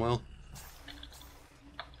 of them, well.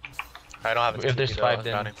 I don't have a If TP there's though, 5,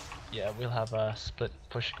 then Bounty. yeah, we'll have a split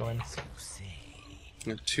push going.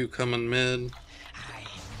 Got 2 coming mid.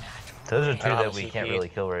 Those are I two don't that have we CP. can't really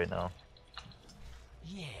kill right now.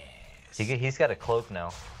 He's got a cloak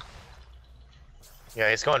now. Yeah,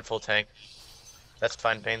 he's going full tank. That's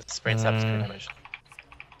fine. Bane's having screen damage.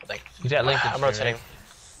 I think. He's at Lincoln. I'm rotating.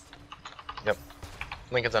 Yep.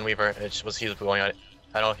 Lincoln's on Weaver. He was going on it.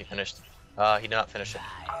 I don't know if he finished. He did not finish it.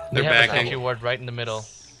 They They're have a backing. sentry ward right in the middle.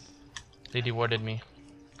 They dewarded me.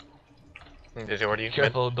 Did he already?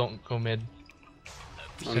 Careful, don't go mid.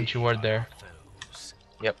 Sentry ward there.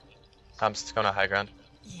 Yep. I'm just going to high ground.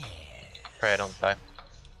 Pray I don't die.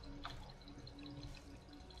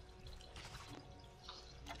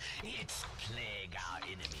 It's plague our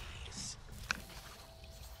enemies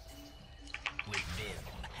with vim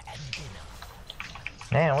and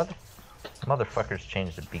venom. Man, what the motherfuckers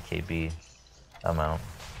changed the BKB amount.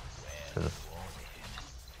 To the...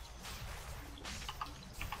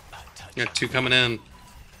 Got 2 coming in.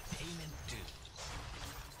 Payment due.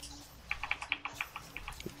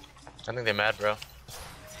 I think they're mad, bro.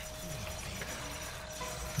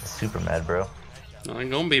 Super mad, bro. I'm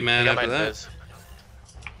gonna be You mad got my after that. Fizz.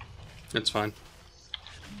 It's fine.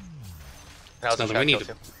 That was a Nothing, trap we need kill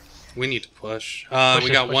to- too. We need to push. Push We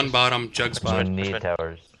it, got push 1 it. bottom, jug We spot. need Push mid.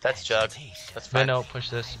 towers. That's Jug. That's fine. Veno, push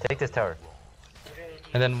this. Take this tower.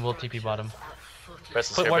 And then we'll TP bottom.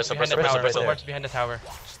 Bristle's Put here. wards Bristle, behind the Bristle, tower. Bristle, Put Bristle. wards behind the tower.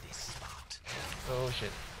 This spot. Oh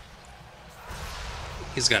shit.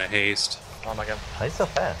 He's got a haste. Oh my god. How you so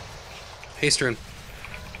fast? Hasterin.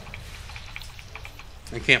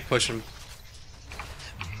 I can't push him.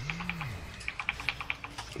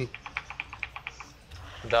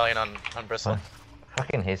 Medallion on Bristle.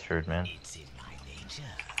 Fucking Hasterude, man. It's in my nature.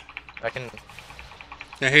 I can.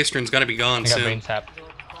 Yeah, Hasterin's gotta be gone I got soon. brain tap. Your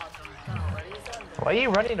bottom tower is under Why are you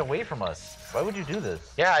running away from us? Why would you do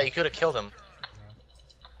this? Yeah, you could have killed him.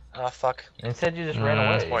 Ah, fuck. Instead, you just ran Mm.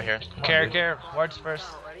 away. There's more here. Care. Wards first.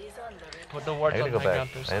 tower is under attack. Put the I wards gotta on go high ground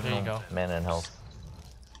back. first. I have There you no go. mana and health.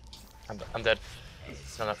 I'm dead.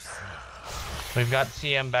 No. We've got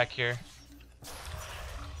CM back here.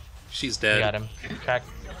 She's We got dead. him. Track.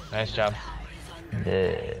 Nice job.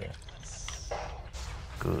 Yeah.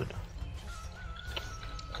 Good.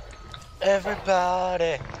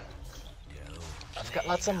 Everybody. I've got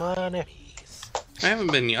lots of money.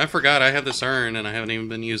 I forgot I have this urn and I haven't even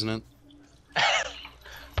been using it.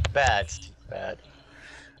 Bad. Bad.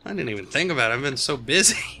 I didn't even think about it. I've been so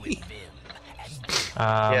busy.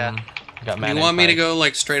 Yeah. Got You mana want me to inside. go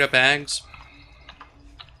like straight up Ags?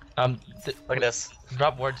 Um, Look at this.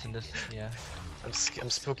 drop wards in this. Yeah. I'm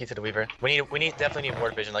spooky to the Weaver. We definitely need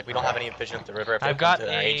ward vision. Like we don't have any vision of the river. If I've they come got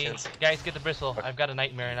to our a ancients, guys get the bristle. I've got a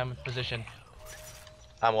nightmare and I'm in position.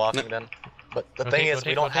 I'm walking then. But the Rotate, thing is,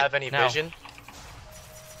 we rotate, don't rotate. have any Now. vision.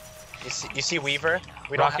 You see Weaver?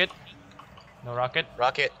 We don't Rocket. No rocket.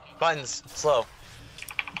 rocket buttons slow.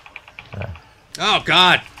 Oh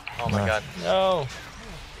God! Oh my god. No.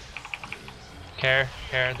 Care,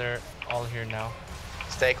 they're all here now.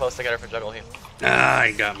 Stay close together for juggle here. Ah,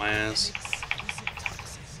 I got my ass.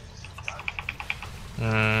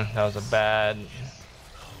 That was a bad.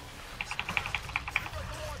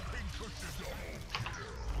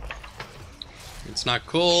 It's not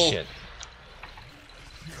cool. Shit.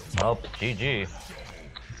 Oh, GG.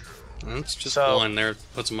 It's just So- one there.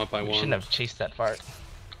 Puts them up by We one. shouldn't have chased that far.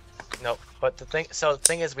 No, but the thing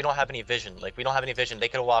is, we don't have any vision. Like we don't have any vision. They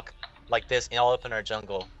could walk like this all up in our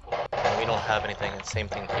jungle, and we don't have anything. And same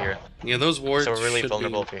thing here. Yeah, those wards. So we're really should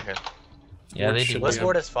vulnerable Be... over here. Yeah, Wards they should do. be This up.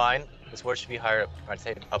 ward is fine. This ward should be higher up. I'd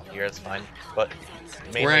say up here. It's fine. But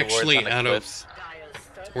mainly We're wards actually on the out cliffs.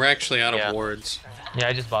 We're actually out Yeah. of wards. Yeah,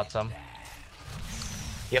 I just bought some.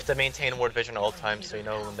 You have to maintain ward vision at all times, so you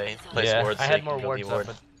know when they place Yeah, wards. I so had you more can go wards deward.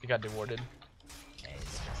 up, but you got dewarded.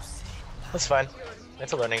 That's fine.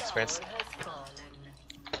 It's a learning experience.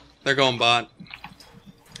 They're going bot.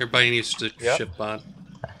 Everybody needs to Yep. ship bot.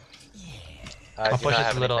 I I'll do push not this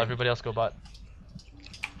have a little. anything. Everybody else go bot.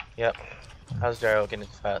 Yep. How's Daryl getting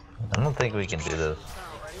fat? I don't think we can do this.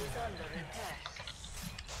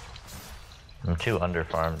 I'm too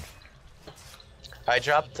underfarmed. I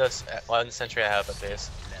dropped this one sentry I have at base.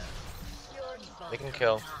 We can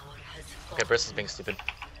kill. Okay, Bristle's being stupid.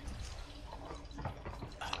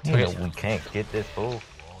 Okay. We can't get this fool.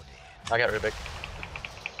 I got Rubik.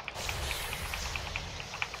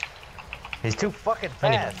 He's too fucking I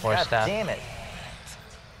need fast. more God staff. damn it.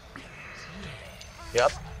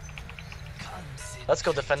 Yep. Let's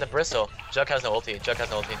go defend the Bristle. Jug has no ulti. Jug has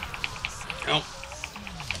no ulti.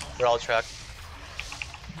 Oh We're all tracked.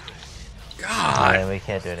 God! Man, we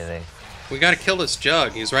can't do anything. We gotta kill this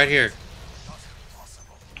Jug. He's right here.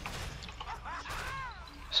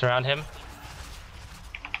 Surround him.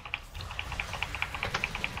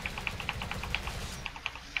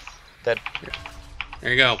 Dead.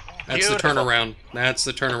 There you go. That's Beautiful. the turnaround. That's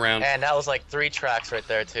the turnaround. And that was like 3 tracks right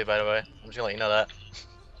there too, by the way. I'm just gonna let you know that.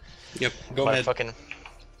 Yep. Go My ahead. fucking...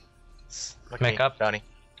 Make up. Bounty.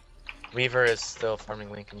 Weaver is still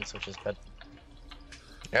farming Lincolns, which is bad.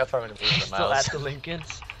 Yeah, farming Weaver Still miles. at the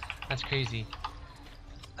Lincolns. That's crazy.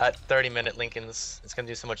 At 30-minute Lincolns, it's gonna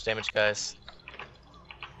do so much damage, guys.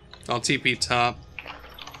 I'll TP top.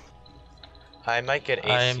 I might get AC.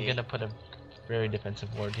 I am gonna put a very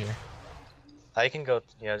defensive ward here. I can go,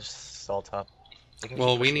 yeah, just stall top. can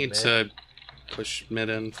Well, keep we pushing need mid. to push mid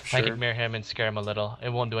in for I sure. could mirror him and scare him a little. It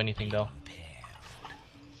won't do anything though.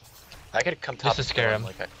 I could come top to and scare kill him.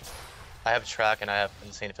 Like I have track and I have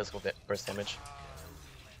insane physical burst damage.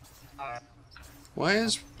 Why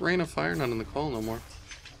is Rain of Fire not in the call no more?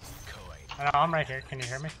 I'm right here. Can you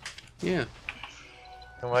hear me? Yeah.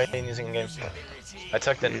 Then why are you using game? I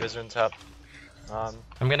took the Invisor top.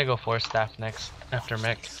 I'm gonna go 4 staff next after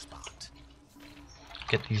mech.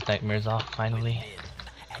 Get these nightmares off finally.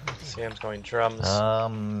 CM's going drums.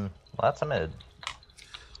 Well, that's a mid.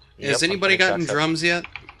 Yep, Has I'm anybody putting gotten shots up. drums yet?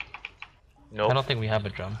 Nope. I don't think we have a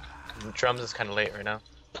drum. Drums is kind of late right now.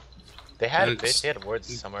 They had It's- they had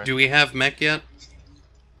words somewhere. Do we have mech yet?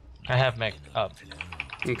 I have mech up.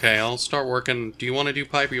 Okay, I'll start working. Do you want to do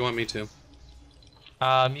pipe or you want me to?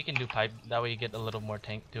 You can do pipe. That way you get a little more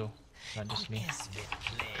tank too. Not just me.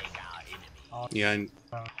 Yeah.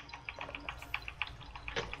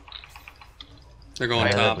 They're going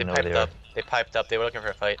Yeah, top. we They know where piped they are. up. They piped up. They were looking for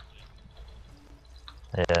a fight.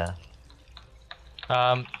 Yeah.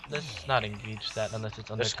 Let's not engage that unless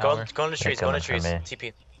it's under Just tower. go in the trees. Go in the coming trees. for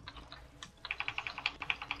TP.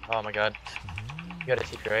 Oh my god. You got a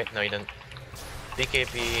TP, right? No, you didn't.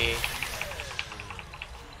 BKB.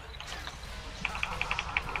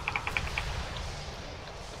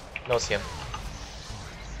 No CM.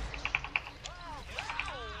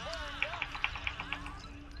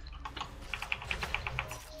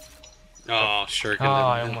 Oh, sure. Oh,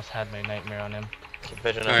 I almost had my nightmare on him. Keep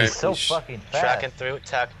vision Alright. up. He's so sh- fucking fast. Tracking through.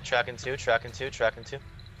 Tracking 2. Tracking 2. Tracking 2.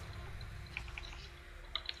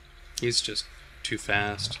 He's just too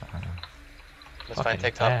fast. That's fine. Fucking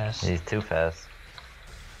Take top. fast. He's too fast.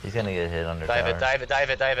 He's gonna get hit under Dive tower. it. Dive it. Dive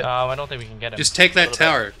it. Dive it. I don't think we can get him. Just take that little bit.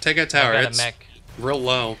 tower. Take that tower. I got a It's mech. real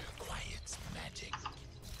low.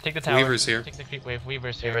 Take the tower. Weaver's here. Take the creep wave.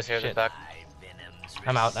 Weaver's here. Weaver's here at the Shit. back.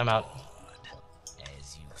 I'm out. I'm out.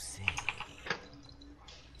 As you say.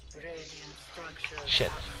 Radiant structures Shit.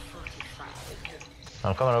 fortified.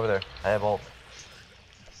 I'm coming over there. I have ult.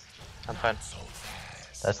 I'm fine.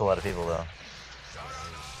 That's a lot of people though.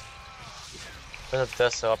 Put the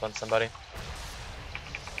Deso up on somebody.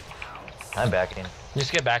 I'm backing.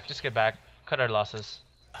 Just get back. Just get back. Cut our losses.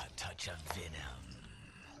 A touch of venom.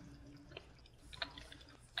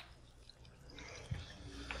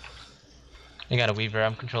 You got a Weaver.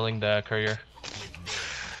 I'm controlling the courier.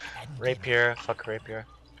 Rapier, fuck Rapier.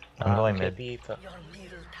 I'm going okay, mid. beat the- Your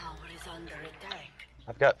middle tower is under attack.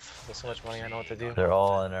 I've got so much money, I know what to do. They're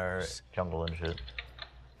all in our jungle and shit.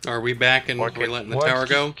 Are we back and Orchid. we're letting the Wards, tower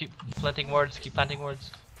go? Keep planting wards. Keep planting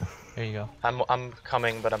wards. There you go. I'm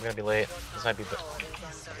coming, but I'm gonna be late. This might be.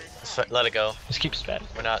 Let it go. Just keep sped.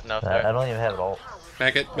 We're not enough I there. don't even have ult.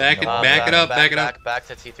 Back it, back it, Uh, back it up, back it up. Back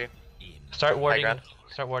to T3. Start warding. ground.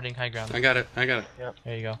 Start warding high ground. I got it, I got it.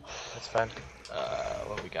 There you go. That's fine.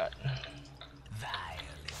 What we got?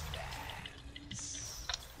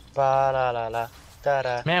 Ba la la la. Da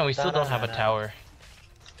da. Man, we still don't have a tower.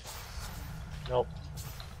 Nope.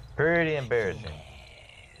 Pretty embarrassing.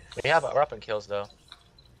 We're up in kills though.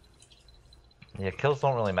 Yeah, kills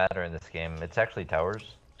don't really matter in this game. It's actually towers.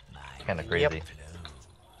 Kind of crazy. Yep.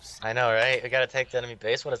 I know, right? We gotta take the enemy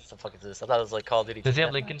base. What the fuck is this? I thought it was like Call of Duty. Does he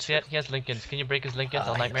have Lincolns yet? He has Lincolns. Can you break his Lincolns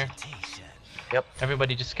on Nightmare? Yep.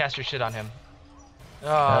 Everybody just cast your shit on him.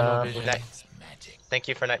 Oh, no vision. Thank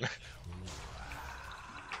you for Nightmare.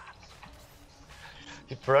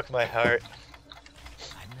 You broke my heart.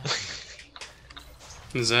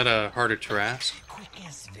 Is that a harder to ask?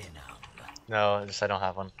 No, I don't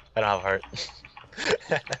have one. I don't have a heart.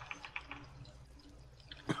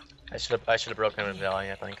 I should have broken him in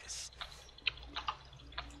Valley, I think.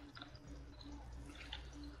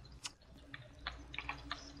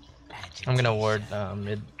 I'm gonna ward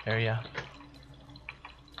mid area.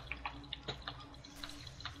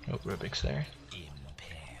 Oh, Rubik's there.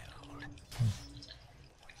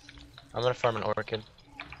 I'm gonna farm an Orchid.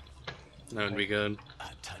 That would be good.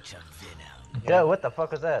 Yeah, what the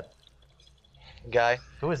fuck was that? Guy.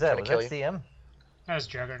 Who was that? Gonna Was kill that you. CM? That was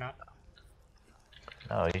Juggernaut.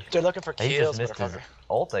 No, They're looking for he kills, just missed his motherfucker.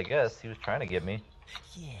 ult, I guess. He was trying to get me.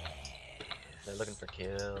 They're looking for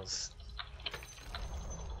kills.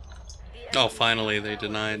 Oh, finally they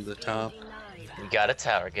denied the top. We got a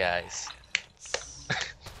tower, guys.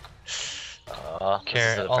 This is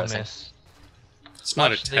Care, all depressing. miss. It's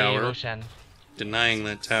not Watch a the tower. Roshan. Denying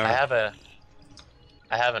that tower.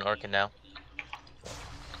 I have an Orchid now.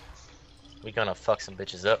 We gonna fuck some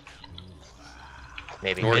bitches up.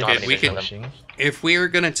 Maybe. Orchid, don't have any we vision could- on them. If we are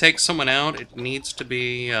gonna take someone out, it needs to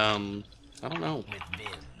be I don't know.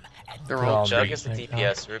 They're all all Jug big is the right now.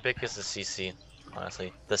 DPS, Rubik is the CC,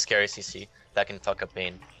 honestly. The scary CC that can fuck up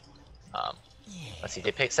Bane. Let's see,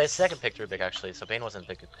 they picked second picked Rubik actually, so Bane wasn't a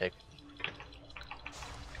big pick.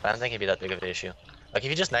 I don't think it'd be that big of an issue. Like if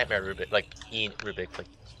you just Nightmare Rubik, like E Rubik, like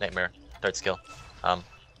Nightmare, third skill.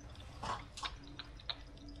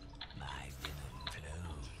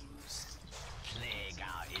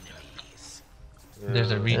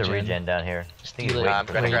 There's a There's regen. a regen down here. I think he's Steal it. waiting I'm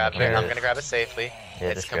for gonna me. grab Carry it. it. I'm gonna grab it safely. Yeah,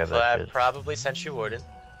 It's just grab that shit. probably Sentry Warden,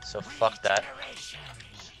 so fuck that.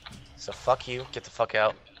 So fuck you, get the fuck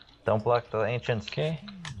out. Don't block the ancients. Okay.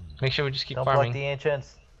 Make sure we just keep Don't farming. block the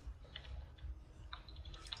ancients.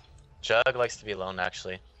 Jug likes to be alone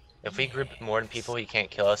actually. If we group more than people, he can't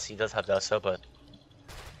kill us. He does have Deso, but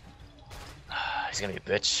he's gonna be a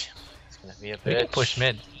bitch. He's gonna be a bitch. We can push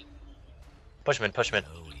mid. Push mid, push mid.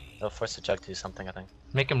 They'll force the Jug to do something, I think.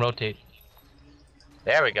 Make him rotate.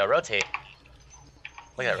 There we go, rotate.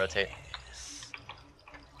 Look at that rotate.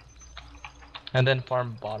 And then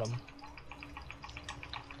farm bottom.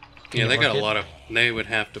 Yeah, they got a Orchid? lot of. They would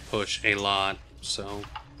have to push a lot. So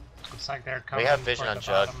Looks like they're coming have vision for on the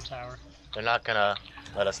Jug. bottom tower. They're not gonna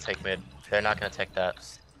let us take mid. They're not gonna take that.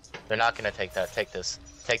 They're not gonna take that. Take this.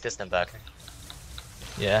 Take this then back.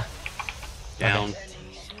 Yeah. down.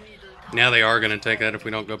 Now they are gonna take that if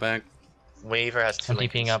we don't go back. Weaver has 2 I'm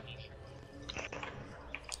TPing Lincolns. up.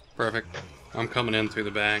 Perfect. I'm coming in through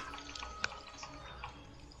the back.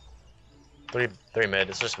 Three mid,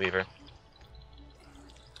 it's just Weaver.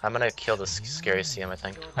 I'm gonna kill this scary CM, I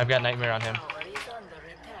think. I've got Nightmare on him. Tower is under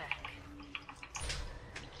attack.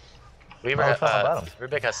 Weaver, Oh, it's not about him.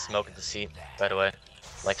 Rubik has smoke at the seat, by the way.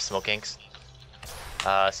 Like smoke inks.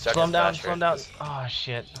 Slow him down, slow him down. Oh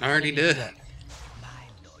shit. I already did.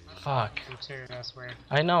 Fuck. Me too, that's weird.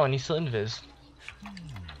 I know, and he's still invis.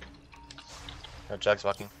 No, Jug's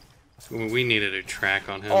walking. We needed a track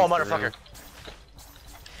on him. Oh, for motherfucker. real.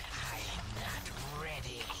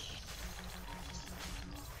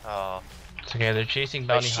 Oh. It's okay, they're chasing Wait,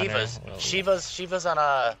 bounty Shiva's. hunter. Shiva's on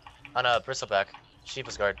a bristleback.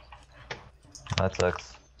 Shiva's guard. That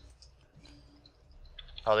sucks.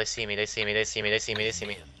 Oh, they see me. They see me. They see me. They see me. They see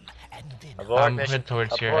me. And then Abort mission. Head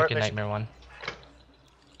towards here. I Abort can mission. nightmare one.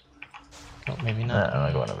 Oh, maybe No, not. I'm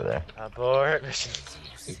not going over there. Abort mission.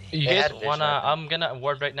 You They guys had vision, wanna? I think. I'm gonna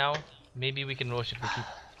ward right now. Maybe we can rush if we keep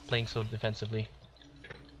playing so defensively.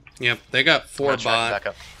 Yep, they got I'm 4 gonna track bot, back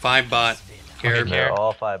up. 5 bot. Care. Okay, They're Care.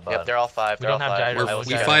 all 5 bots. Yep, they're all 5. We They're all don't have 5. gyro. I will We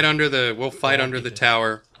We gyro. fight under the. We'll fight Yeah, under the Jesus.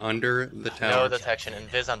 tower. Under the No tower. detection.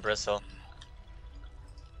 Invis on Bristle.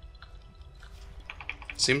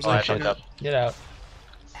 Seems Oh, I like fucked shit. up. Get out.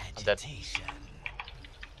 I'm dead. agitation.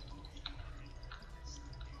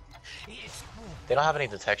 It's They don't have any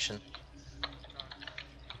detection.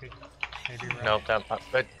 Maybe right. Nope.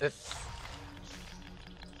 But it.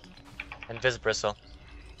 Invis Bristle.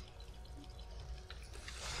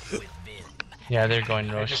 with Vim. Yeah, they're going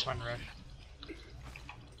I rush. just went rush.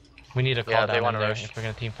 We need to call Yeah, they down wanna in there rush. if we're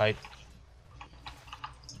gonna team fight.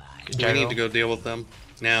 We Gyro. need to go deal with them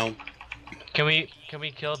now. Can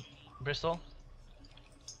we kill Bristol?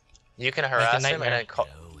 You can harass him and nightmare. then call.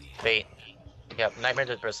 Bait. Yep. Nightmare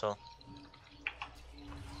to Bristle.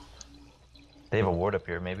 They have a ward up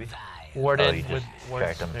here, maybe. Warded you just with wards.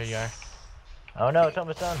 cracked him. There you are. Oh no,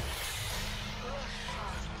 Thomas down.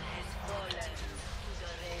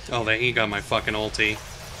 Oh, he got my fucking ulti.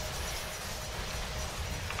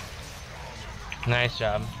 Nice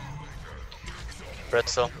job.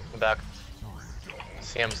 Bristle. I'm back.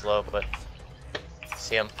 CM's low, but.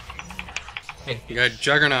 CM. You got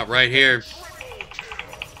Juggernaut right here.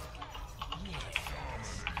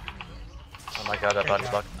 Oh my god, that body's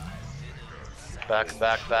blocked. Back,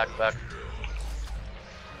 back, back, back.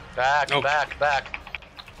 Back, Oh. back, back.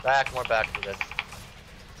 Back, more back. You're good.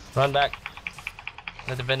 Run back.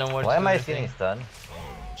 Let the Venom wards Why am do I their getting thing. stunned?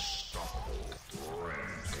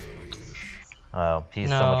 Oh, he's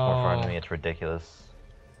so much more fun than me, No. it's ridiculous.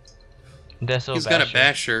 Deso He's got a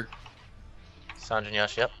Basher. basher. Sanjin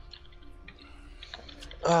Yash, yep.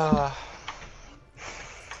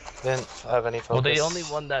 Didn't have any focus. Well, they only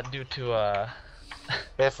won that due to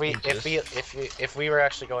If we Aegis. if we were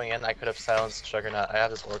actually going in, I could have silenced Juggernaut. I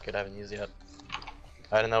have this Orchid I haven't used yet.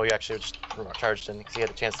 I didn't know we actually just charged in because he had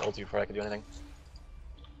a chance to ult you before I could do anything.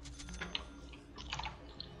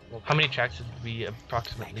 How many tracks did we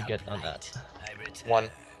approximately get on that? I return. 1.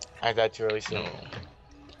 I died too early, so. No.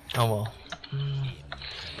 Oh well.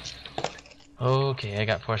 Okay, I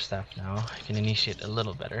got 4 staff now. I can initiate a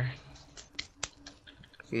little better.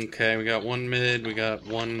 Okay, we got 1 mid, we got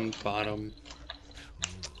 1 bottom.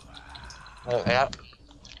 Yeah.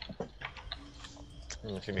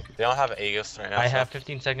 Excuse me. They don't have Aegis right now. I so- have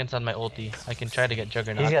 15 seconds on my ulti. I can try to get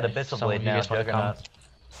Juggernaut. He's got a if Abyssal some of Blade you now, guys wanna come. Juggernaut.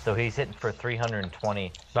 So he's hitting for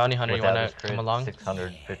 320 Bounty Hunter, you without wanna his crit, come along?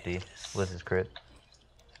 650 with his crit.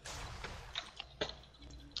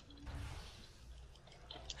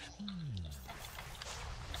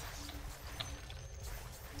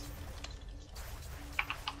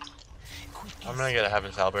 I'm gonna get a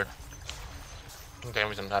Heaven's Halberd. It'll take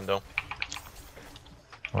me some time though.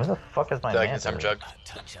 Where the fuck is my I man? can some jug,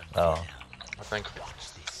 Touch of Oh, Venom. I think.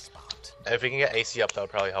 Watch this spot. If we can get AC up, that would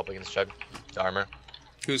probably help against Jug. The armor.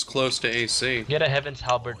 Who's close to AC? Get a Heaven's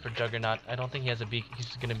Halberd for Juggernaut. I don't think he has a B.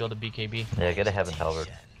 He's gonna build a BKB. yeah, get a Heaven's Halberd.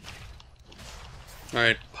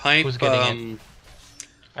 Alright, Pipe, Who's getting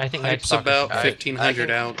I think Night Pipe's Stalker's about Alright, 1500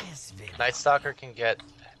 I out. Yes, Vim. Night Stalker can get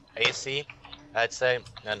AC, I'd say,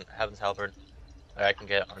 and Heaven's Halberd. Or I can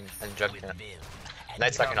get on and Jug With can. Vim.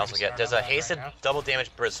 Night Stalker can also get. There's a hasted double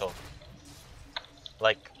damage Bristle.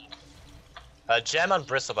 Like a gem on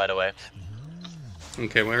Bristle, by the way.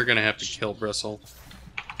 Okay, we're gonna have to kill Bristle.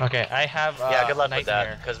 Okay, I have Yeah, good luck with Nightmare.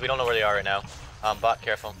 that, because we don't know where they are right now. Bot,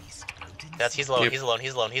 careful. That's he's alone. Yep. He's alone.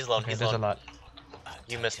 He's alone. He's alone. Okay, He's there's a alone. lot.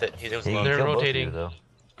 You missed it. He was He can alone. They're kill both of you, rotating. though.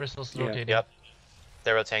 Bristol's Yeah. rotating. Yep.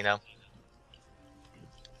 They're rotating now.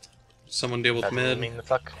 Someone deal with That's mid. mean the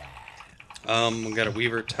fuck. We got a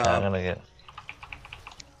Weaver I'm top. gonna get.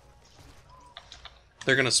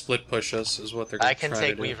 They're gonna split push us, is what they're gonna I can try take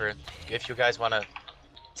to do. Weaver if you guys want to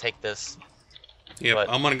take this. Yep, but-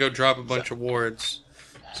 I'm gonna go drop a bunch of wards.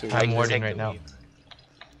 So I'm can warding take right the now. Weaver.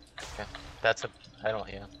 Okay. That's a. I don't.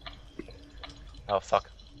 Yeah. Oh fuck.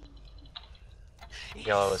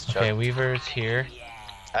 Yellow is Okay, Chuck. Weaver's here.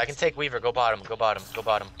 I can take Weaver. Go bottom. Go bottom. Go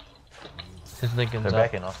bottom. His Lincoln's They're up.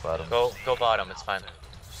 backing off bottom. Go bottom. It's fine.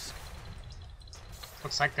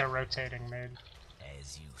 Looks like they're rotating mid.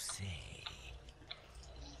 As you say.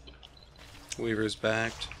 Weaver's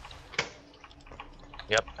backed.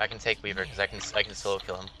 Yep. I can take Weaver because I can solo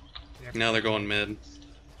kill him. Yep. Now they're going mid.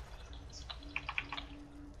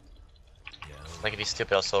 Like if he's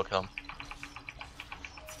stupid, I'll solo kill him.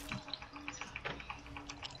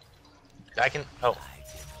 I can. Oh,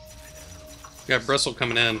 We got Bristle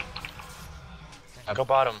coming in. go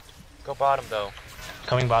bottom. Go bottom though.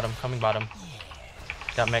 Coming bottom, coming bottom.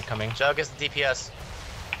 Got mech coming. Jug is the DPS.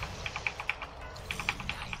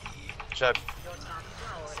 Jug.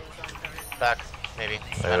 Back, maybe.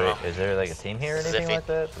 I don't know. Is there like a team here or anything Ziffy. like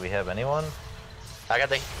that? Do we have anyone? I got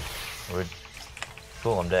the. We're...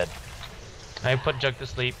 Cool, I'm dead. I put Jug to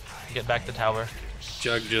sleep. Get back to tower.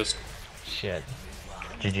 Jug just Shit.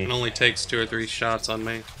 it GG. only takes 2 or 3 shots on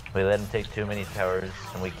me. We let him take too many towers,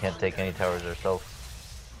 and we can't take any towers ourselves.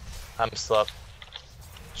 I'm still up.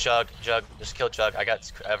 Jug, just kill Jug. I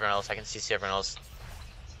got everyone else. I can CC everyone else.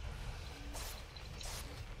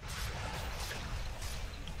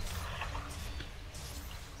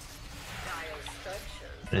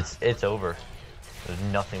 It's over. There's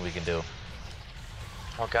nothing we can do.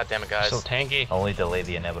 Oh god damn it, guys. So tanky. Only delay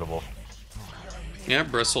the inevitable. Yeah,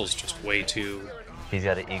 Bristle's just way too. He's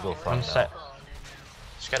got an eagle I'm fund set. now.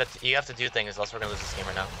 Just gotta. You have to do things, else we're gonna lose this game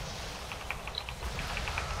right now.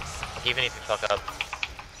 Like, even if you fuck up.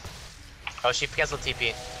 Oh, she canceled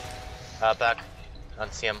TP. Back on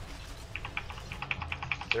CM.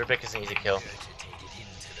 The Rubik is an easy kill.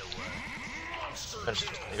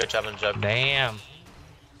 Good job on Jug. Damn.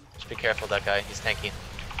 Just be careful, that guy. He's tanky.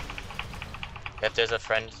 If there's a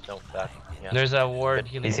friend, don't back. Yeah. There's a ward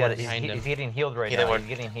healing He's ward got. behind him. He's getting healed right Healing now. ward. He's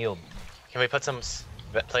getting healed. Can we put some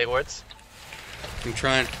play wards? I'm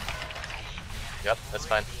trying. Yep, that's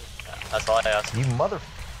fine. That's all I ask. You mother.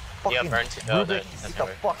 Yeah, burn too. Oh, there, Get that's the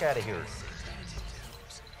over. fuck out of here.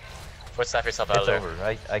 Force staff yourself out It's of there.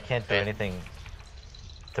 over. I can't do Okay. anything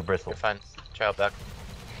to Bristle. You're fine. Try out back.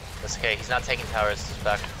 That's okay. He's not taking towers. Just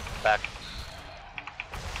back. Back.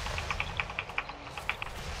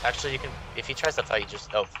 Actually, you can. If he tries to fight, you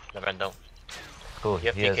just. Oh, never mind. Don't. Cool. You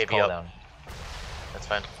have He has BKB call up. down. That's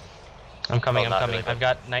fine. I'm coming, Oh, I'm not coming. really, I've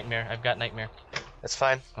got nightmare. I've got nightmare. That's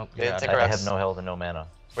fine. Oh, They didn't yeah, take I a I Rax. have no health and no mana.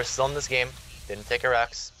 We're still in this game. Didn't take a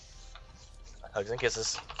Rax. Hugs and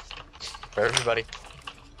kisses. For everybody.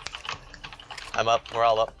 I'm up. We're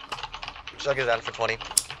all up. Jug is down for 20.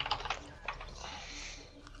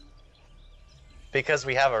 Because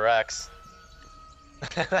we have a Rax.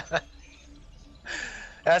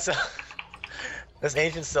 That's a... This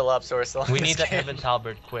agent's still up, so we're still in We this need that game. Heaven's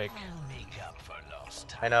Halberd quick. Make up for lost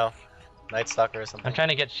time. I know. Night Stalker or something. I'm trying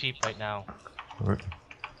to get sheep right now.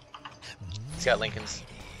 He's got Lincoln's.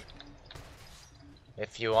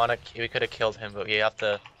 If you wanna, we could have killed him, but we have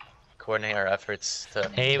to coordinate our efforts to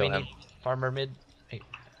Hey, kill we him. need farmer mid. Hey,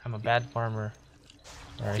 I'm a bad farmer.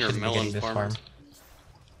 Or I You're a shouldn't be melon getting this farmer. farm.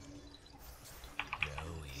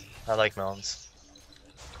 I like melons.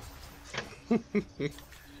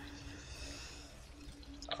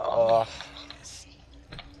 Oh,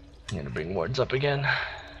 I'm gonna bring wards up again.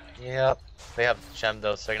 yep. They have gem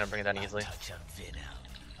though, so they're gonna bring it down easily. Touch of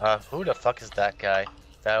venom. Who the fuck is that guy?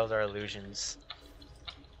 That was our illusions.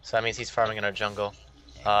 So that means he's farming in our jungle.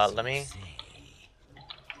 Let me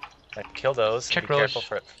kill those. Check Be careful Roche.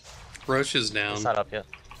 for it. Roche is down. It's not up yet.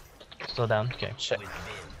 Still down. Okay. Check.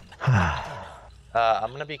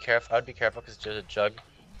 I'm gonna be careful. I would be careful because it's just a jug.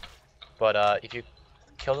 But if you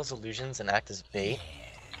kill those illusions and act as bait,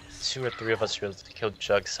 2 or 3 of us should kill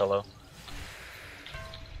Jug solo.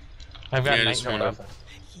 I've got Yeah, just nightmare. wanna-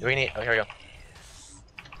 We need. Oh, here we go.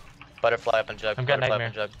 Butterfly up on Jug. I've got Butterfly nightmare.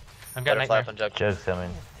 up on Jug. I've got Butterfly nightmare. up on Jug. Jug's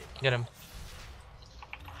coming. Get him.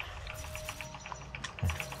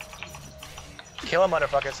 Kill him,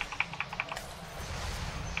 motherfuckers.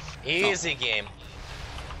 Easy game.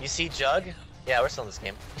 You see Jug? Yeah, we're still in this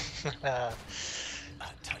game.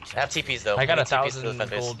 I have TPs though. I got We need TPs to the 1,000 fan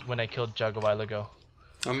base. gold when I killed Jug a while ago.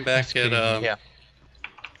 I'm back at crazy. Yeah.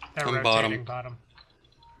 They're On rotating bottom. bottom.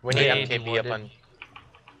 We need Yeah, MKB up warded. on.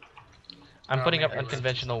 I'm Oh, putting up man.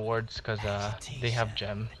 unconventional wards because they have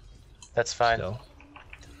gem. That's fine. So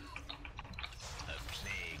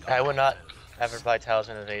I would not ever buy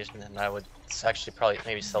Talisman Invasion, and I would actually probably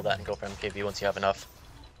maybe sell that and go for MKB once you have enough.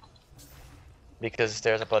 Because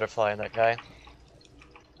there's a butterfly in that guy.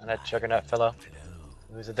 And that Juggernaut fellow.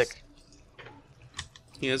 Who's a dick.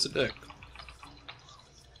 he has a dick.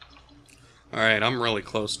 Alright, I'm really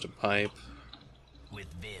close to pipe, With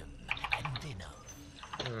vim and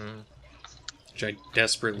venom. Hmm. which I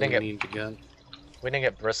desperately Dang it. need to get. We didn't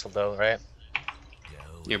get Bristle though, right?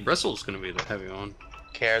 Yeah, Bristle's gonna be the heavy one.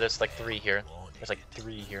 Care, there's like 3 here. There's like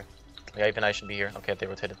 3 here. Yeah, even I should be here. Okay, they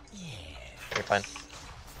rotated. You're fine.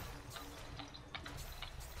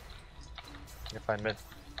 You're fine, mid.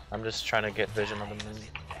 I'm just trying to get vision on them.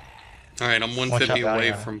 Alright, I'm 150 out, away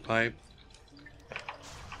yeah. from pipe.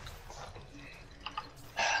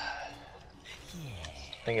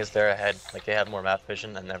 Thing is, they're ahead. Like they have more map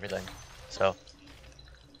vision and everything. So,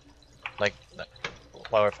 like,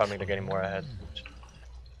 while we're farming, they're getting more ahead.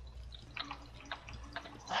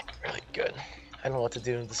 Not really good. I don't know what to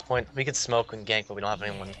do at this point. We could smoke and gank, but we don't have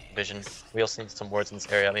anyone vision. We also need some wards in this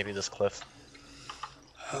area, maybe this cliff.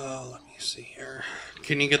 Let me see here.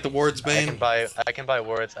 Can you get the wards, Bane? I can buy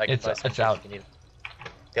wards. I can buy some It's out. if you need.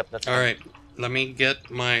 Yep, that's All fine. right. Let me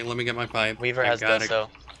get my pipe. Weaver has Deso.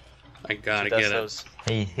 I gotta She get it. Desos.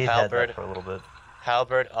 He's had Halberd. that for a little bit.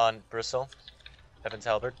 Halberd on Bristle. Evan's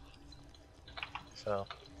Halberd. So,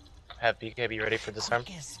 have BKB ready for disarm.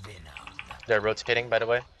 Quick as venom. They're rotating, by the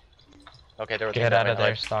way. Okay, they're rotating. Get out of right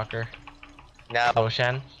there, Stalker. now.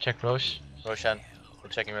 Roshan, check Rosh. Roshan. We're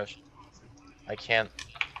checking Rosh. I can't.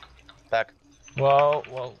 Back.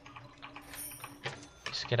 Whoa.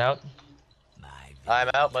 Just get out. My I'm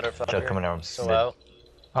out, motherfucker. Jug coming out. So Mid. out.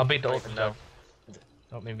 I'll beat the Don't ult even though. know.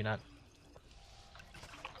 Oh, maybe not.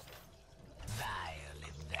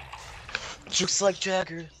 violent that. Jukes like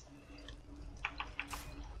Jagger.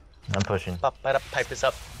 I'm pushing. Pipe is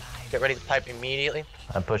up. Get ready to pipe immediately.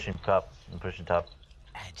 I'm pushing top. I'm pushing top.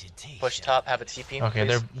 Agitation. Push top. Have a TP. Okay, please.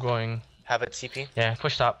 they're going. Have a TP. Yeah,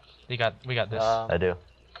 push top. We got this. I do.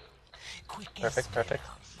 Quick as Perfect. Perfect.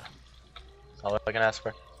 venom. That's all I can ask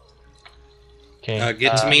for. Okay.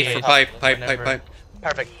 Get to me okay, for top, pipe. whenever.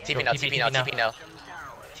 Perfect. TP Go, now. TP TP now. now. TP now.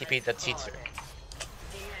 TP the teacher.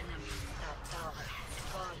 The enemy's top tower has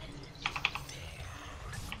fallen.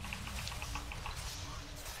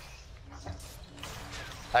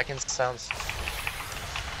 I can sounds.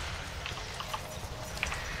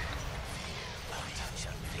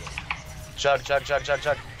 Jug.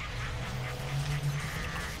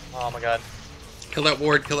 Oh my god. Kill that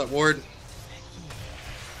ward. Kill that ward.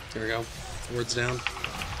 There we go. Ward's down.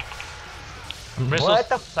 Bristle's What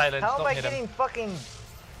the silence. How am Don't I hit him. getting fucking?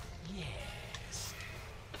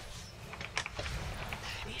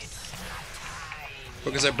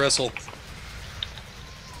 Focus that bristle.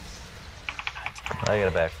 I get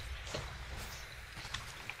it back.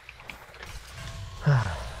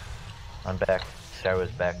 I'm back.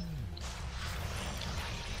 Skywar's back.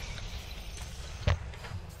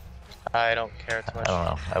 I don't care too I much. don't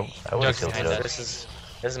know. I would have Jug's killed behind Jug. us.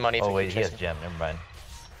 This is money. if Oh we wait, keep he has chasing. gem. Never mind.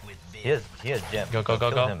 With He has gem. Go, go,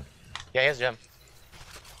 Kill go. him. Yeah, he has gem.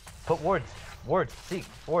 Put wards. Wards. Seek.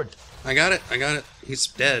 Wards. I got it. He's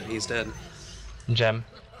dead. He's dead. Gem.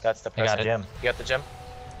 That's the I got person. it. Gem. You got the gem?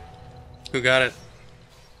 Who got it?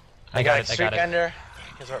 I got it. I got it. Ender.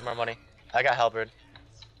 He's worth more money. I got Halberd.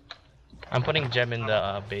 I'm putting Gem in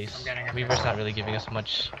the base. I'm getting it. Weaver's not really giving us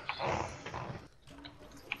much.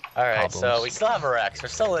 Alright, so Problems. we still have a Rex. We're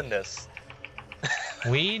still in this.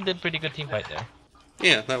 We did pretty good team fight there.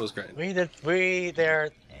 Yeah, that was great. Yeah.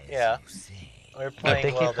 We're If playing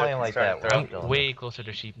they well. keep playing like that, they're- we're still I'm in way closer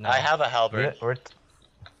to sheep now. I have a it. Halberd.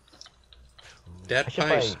 Dead I should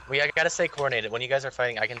pipe. buy. I gotta stay coordinated. When you guys are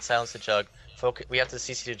fighting, I can silence the Jug. We have to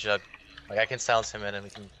CC the Jug. Like I can silence him in,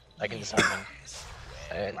 and I can disarm him.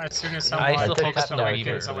 And As soon as I someone still takes focus on away,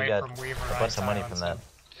 Weaver. takes We away got from Weaver, a bunch of money from that.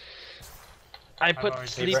 I put always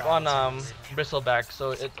sleep been on silenced. Bristleback,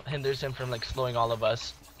 so it hinders him from like slowing all of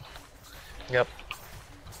us. Yep.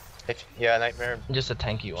 Yeah, Nightmare. Just a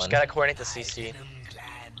tanky Just one. gotta coordinate the CC.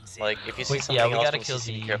 Like if you see something yeah, we else gotta from kill CC,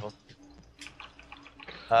 be the- careful.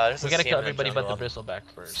 We gotta kill everybody but the Bristleback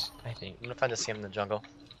first, I think. I'm gonna find a CM in the jungle.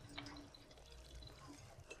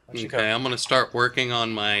 Why don't you go? Okay, I'm gonna start working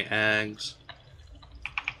on my ags.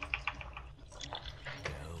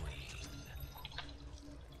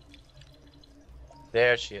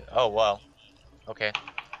 There she is. Oh wow. Okay.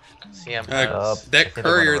 CM. That I think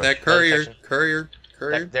courier, they're that gonna courier, section. courier.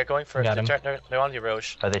 They're going first. Got him. They want to do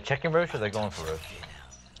Roche. Are they checking Roche or are they going for Roche?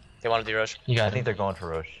 They want to do Roche. You I got think it. they're going for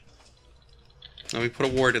Roche. Let me put a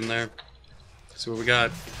ward in there. See what we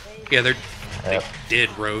got. Yeah, they Yep.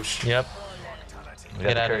 did Roche. Yep. We Get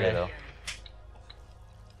got the out of courier there.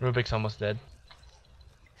 though. Rubik's almost dead.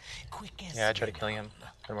 Quick as Yeah, I tried killing him.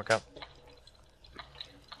 Didn't work out.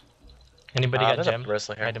 Anybody got there's a gem?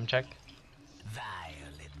 Bristle here. Item check.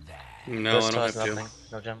 violent that. No, Bristol I don't has have nothing.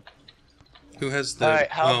 to. No gem. Who has the? Alright,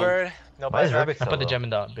 oh, Halberd. No Why is buyback. Rubik I so put the low? gem in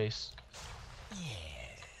the base.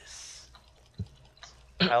 Yes.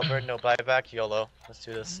 Halberd, no buyback. YOLO. Let's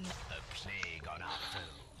do this. A plague on our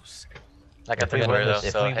foes. I got If we, three win warrior though,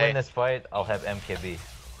 if so we hey, win this fight, I'll have MKB.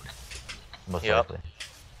 Most Yep. likely.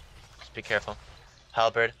 just be careful.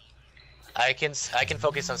 Halberd. I can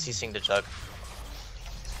focus on CCing the Jug.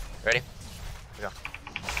 Ready? Here we go.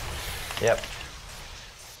 Yep.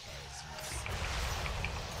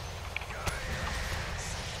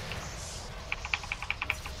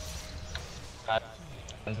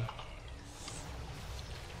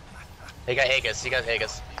 He got Aegis. He got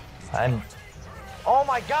Aegis. I'm. Oh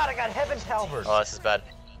my god, I got Heaven Talbert! Oh, this is bad.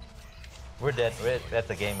 We're dead. That's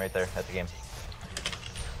a game right there. That's a game.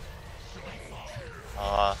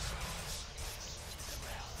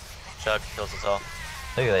 Chug kills us all.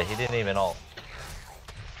 Look at that, he didn't even ult.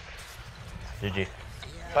 GG.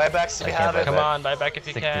 Buybacks if you have it. Come on, buy back if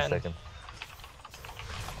you 60 can. seconds.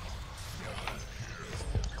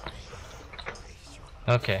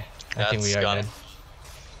 Okay, I think we That's are gone. dead.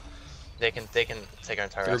 They can take our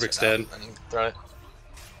entire Rubik's roster dead. and throw it.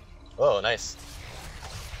 Oh, nice.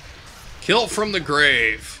 Kill from the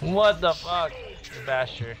grave. What the fuck?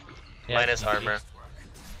 Basher. Yeah, Minus GG. armor.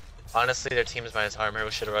 Honestly, their team is minus armor.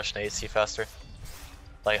 We should have rushed an AC faster.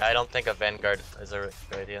 Like, I don't think a Vanguard is a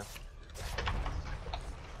good idea.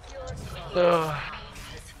 Ugh.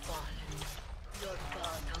 has fallen. Your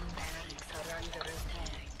bottom barracks are under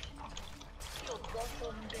attack. Your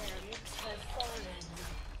bottom barracks have fallen.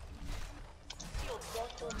 Your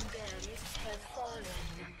bottom barracks have fallen.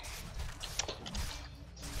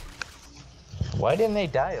 Why didn't they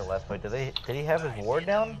die at last point? Did he have his ward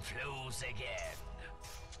down? Flows again.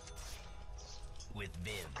 With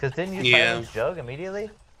Vim. Because didn't you Yeah. silence Jug immediately?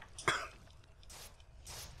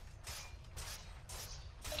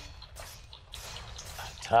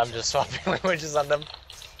 I'm just swapping languages on them.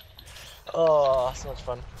 Oh, so much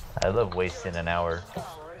fun. I love wasting an hour.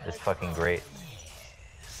 It's fucking great.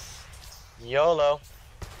 YOLO.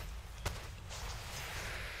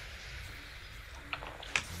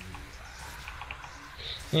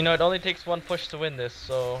 You know, it only takes one push to win this,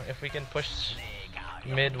 so if we can push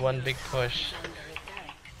mid one big push,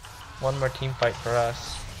 one more team fight for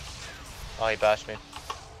us. Oh, he bashed me.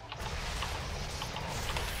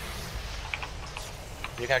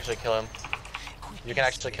 You can actually kill him. You can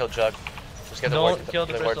actually kill Jug. Just get the ward. Don't kill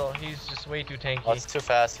the healing ward. bristle, he's just way too tanky. Oh, it's too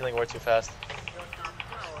fast. Healing ward too fast. Your top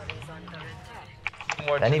tower is under attack.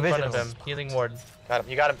 Ward's Any in front vision? of him, healing ward. Got him.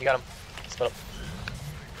 You got him. You got him. Split up.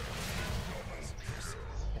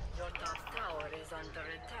 Your top tower is under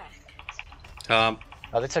attack.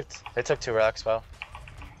 Oh, they took 2 racks. Wow.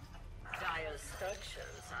 Dire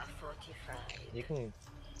structures are fortified. You can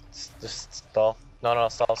just stall. No,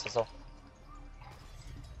 stall.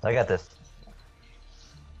 I got this.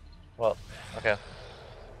 Well, okay.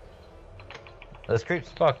 Those creeps.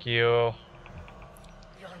 Fuck you. Your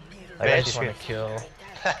middle I I got just you. wanna kill.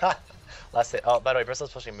 Last day. Oh, by the way,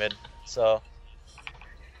 Bristol's pushing mid. So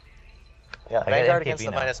yeah, I got Vanguard MKB against the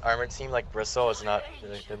now. minus armor team like Bristol is not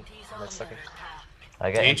really good. That's second. I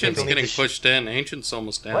got Ancient's MKB. getting pushed in. Ancient's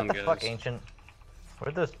almost down, What the guys. fuck, Ancient?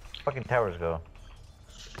 Where'd those fucking towers go?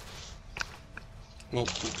 Well,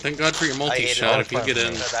 thank God for your I ate multi-shot it if you get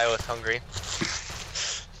in. because I was hungry.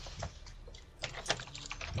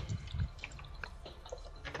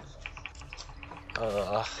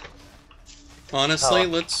 Honestly,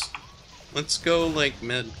 Oh. let's go like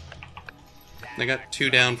mid. They got 2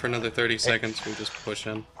 down for another 30 seconds. We just push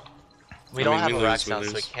in. We I don't mean, have we a lose, rack we now, so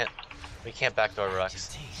we lose. can't backdoor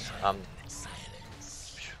racks.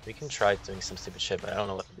 We can try doing some stupid shit, but I don't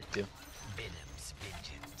know what to do. Venom's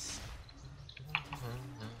vengeance.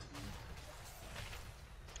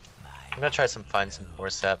 I'm gonna try find some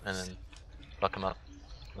force sap and then fuck him up.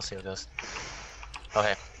 We'll see how it goes.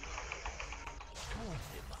 Okay.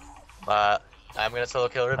 I'm gonna solo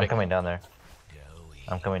kill I'm Rubik. coming down there.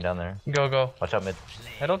 I'm coming down there. Go. Watch out mid.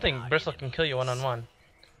 I don't think Bristle can kill you one-on-one.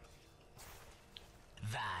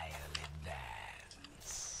 Violent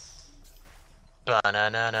dance.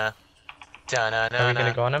 Banana. Da-na-na-na. Are we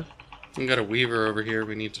gonna go on him? We got a Weaver over here.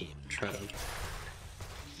 We need to try to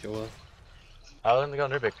kill up. I was gonna go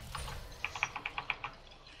on Rubik.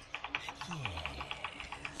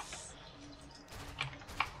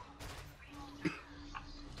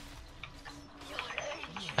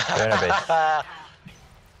 They're in our base.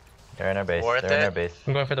 They're in our base. Worth They're in it. our base.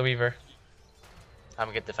 I'm going for the Weaver.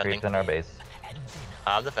 I'm good defending. Creeps in our base.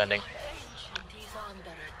 I'm defending. Ancient is under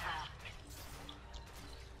attack.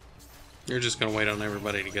 You're just gonna wait on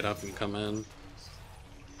everybody to get up and come in.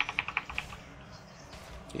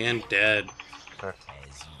 And dead. As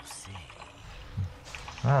you say.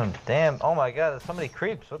 Oh damn! Oh my god! There's so many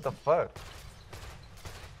creeps. What the fuck?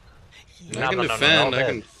 No, I can no, no, no,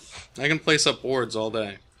 defend. no. I can place up wards all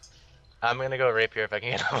day. I'm gonna go rapier if I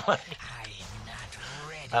can get away. I am not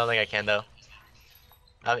ready. I don't think I can though.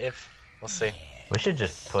 If we'll see. We should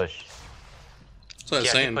just push. That's what I was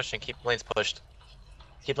Yeah, saying. keep pushing. Keep lanes pushed.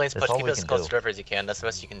 Keep lanes That's pushed. all Keep we it as can close do. to river as you can. That's the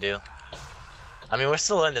best you can do. I mean, we're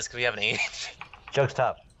still in this because we have an 8. Jug's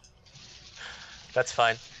top. That's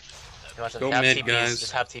fine. You want to Go have mid, TPs. guys.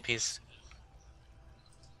 Just have TPs.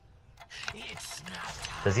 It's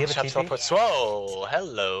not Does he have a Shop TP? teleport. Whoa!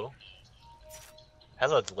 Hello.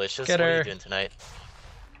 Hello, delicious. Get What are you her. doing tonight?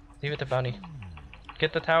 Leave it to Bounty.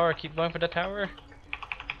 Get the tower. Keep going for the tower.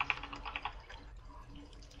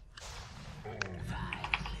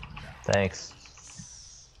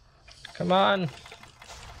 Thanks. Come on.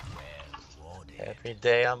 Every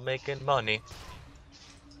day I'm making money.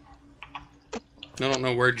 I don't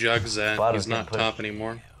know where Jug's at. Bottom's He's not getting top pushed.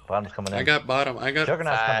 anymore. Bottom's coming in. I got bottom. I got.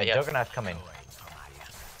 Juggernaut's coming. Yeah. Juggernaut's coming.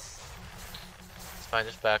 It's fine,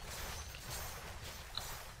 just back.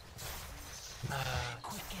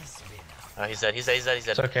 Oh, he's dead. He's dead. He's dead. He's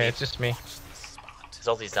dead. It's okay. It's just me. His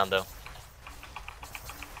ulti's down though.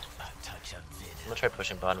 I'm gonna try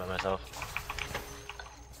pushing bottom by myself.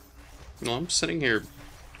 No, I'm sitting here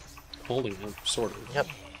holding him, sort of. Yep.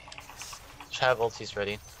 Just have ultis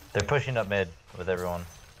ready. They're pushing up mid with everyone.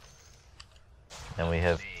 And we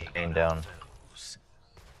have Bane down.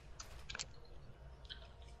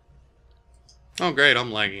 Oh, great.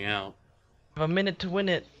 I'm lagging out. Have a minute to win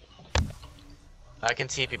it. I can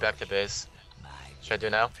TP back to base. Should I do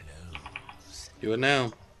it now? Do it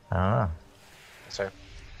now. I don't know. Sorry.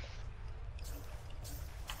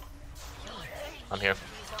 I'm here.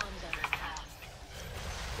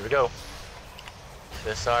 Here we go.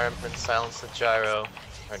 Disarm and silence the gyro.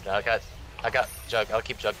 Or, no, I got Jug. I'll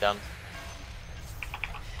keep Jug down.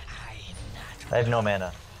 I have no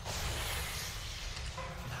mana.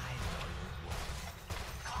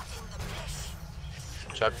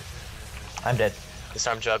 Jug. I'm dead.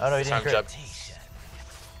 Disarm Jug. Oh no, he Disarm didn't Jug. crit.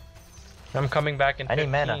 I'm coming back in I 15.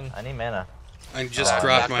 need mana. I need mana. I just Back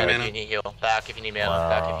dropped my if mana. you need heal. Back if you need mana. Wow.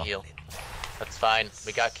 Back if you heal. That's fine.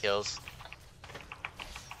 We got kills.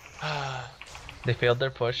 They failed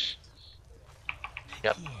their push.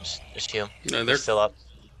 Yep. Just heal. No, They're they're still up.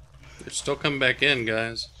 still coming back in,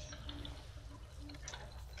 guys.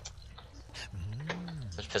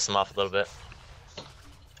 Just piss them off a little bit.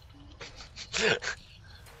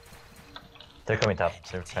 They're coming top.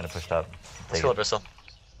 They're trying to push top. Let's Take kill a it. bristle.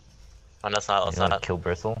 Oh, that's not. You Let's wanna not. kill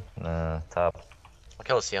Bristle? Top. I'll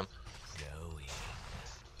kill a CM.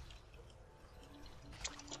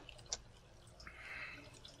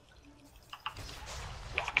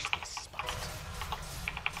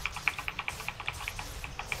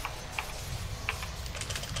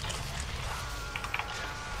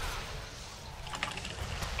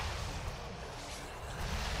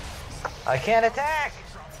 I can't attack!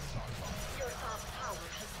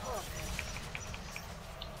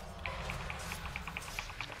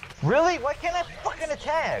 Really? Why can't I fucking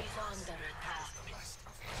attack?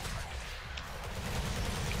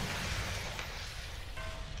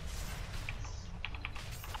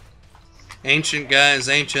 Ancient, guys,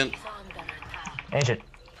 ancient. Ancient.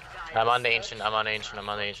 I'm on the ancient. I'm on ancient. I'm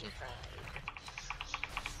on the ancient.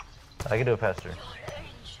 I can do it faster.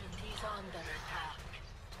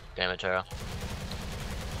 Damn it, Taro.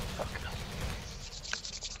 Fuck.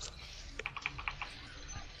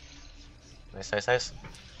 Nice, nice, nice.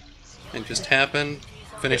 And just happen.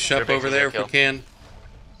 Finish You're up over making there a if we kill. can.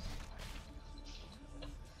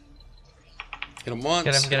 Hit him once.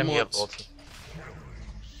 Get him, hit get him him. Yep, once. ulti.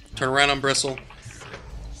 Turn around on Bristle.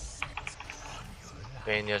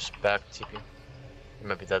 Bane, yes, back, TP. You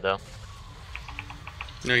might be dead though.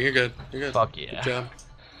 No, you're good. You're good. Fuck yeah. Good job.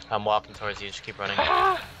 I'm walking towards you, just keep running.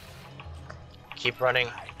 Keep running.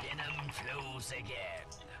 Venom flows again.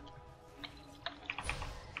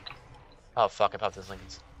 Oh fuck, I popped his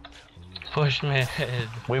Lincolns. Push mid.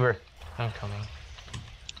 Weaver. I'm coming.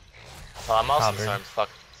 Oh, I'm also Covered. disarmed, fuck.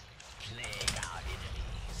 Plague our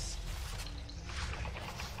enemies.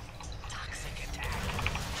 Toxic attack.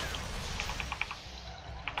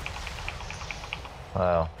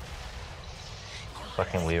 Wow.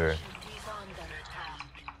 Fucking Weaver.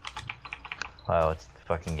 Wow, it's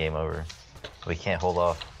fucking game over. We can't hold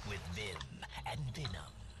off. With Vim and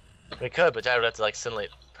Venom. We could, but I would have to like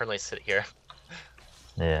permanently sit here.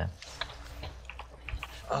 Yeah.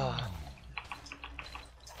 Oh.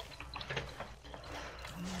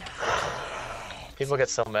 People get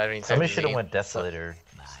so mad when you say Somebody should have Zane. went Desolator.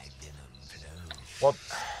 My Venom flows. Well,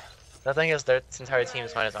 the thing is, their entire team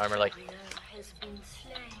is minus armor. Like,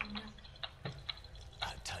 A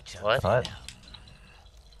touch of what? What?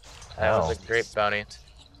 That was Ow. a great bounty.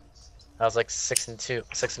 I was like 6-2,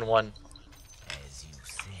 6-1. as you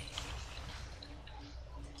say.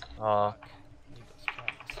 Aw.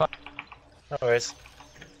 Fuck. No worries.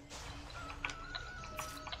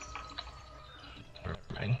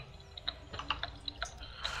 Fine.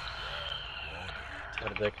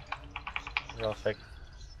 What a dick. You're all fake.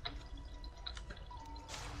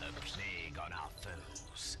 The plague on our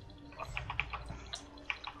foes.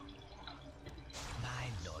 My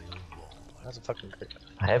loyal ward. That's a fucking great.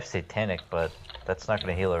 I have Satanic, but That's not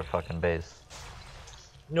gonna heal our fucking base.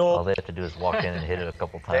 No, All they have to do is walk in and hit it a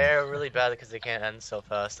couple times. they're really bad because they can't end so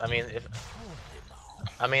fast. I mean,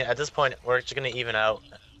 at this point, we're just gonna even out,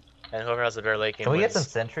 and whoever has the better late game Can we get wins. some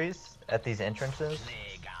sentries at these entrances?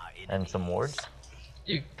 And some wards?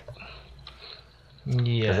 You... Because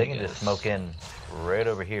Yeah. they can just smoke in right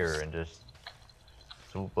over here and just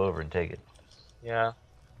swoop over and take it. Yeah.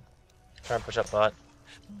 Try and push up bot.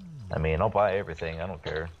 I mean, I'll buy everything, I don't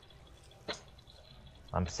care.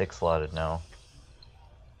 I'm 6 slotted now.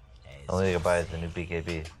 The only thing I buy is the new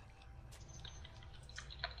BKB.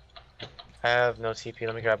 I have no TP.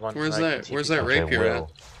 Let me grab one. Where's I can that? TP Where's that some. rapier at?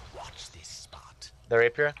 Will. Watch this spot. The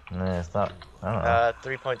rapier? Nah, it's not. I don't know.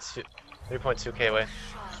 3.2k away.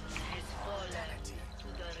 Trust has fallen to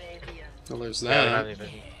the radiant. Well, there's Yeah, I don't have that. any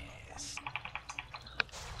vision.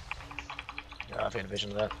 Yeah, I have any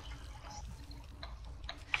vision of that.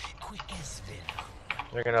 Quick as venom.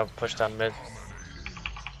 They're gonna push down mid.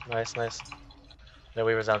 Nice, nice. The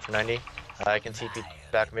Weaver's down for 90. I can TP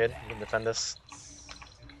back mid. You can defend this.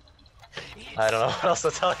 I don't know what else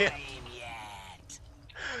to tell you.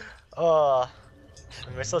 Oh,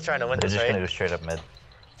 we're still trying to win They're this, just gonna right? go straight up mid.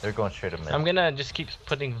 They're going straight up mid. I'm gonna just keep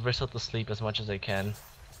putting Bristle to sleep as much as I can.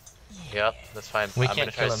 Yep, that's fine. We I'm can't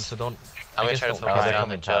gonna try kill to him, so don't. I'm I gonna guess try to don't focus Oh, they're on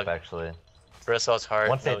coming the top jug. actually. Bristol's hard.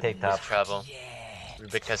 Once they no take need to top. travel.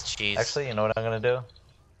 Rubik has cheese. Actually, you know what I'm gonna do?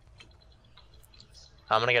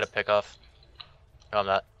 I'm gonna get a pick off. No, I'm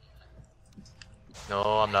not. No,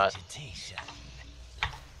 I'm not. Agitation.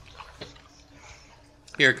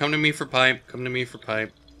 Here, come to me for pipe. Come to me for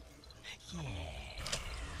pipe.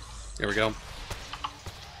 There we go.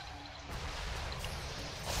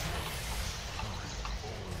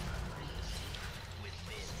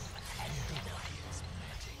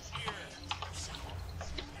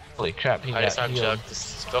 Holy crap, he I just got have healed. jug.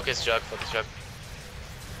 Just focus jug, focus jug.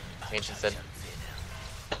 Ancient's dead.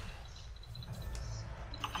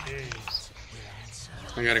 Jeez.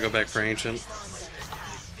 I gotta go back for ancient.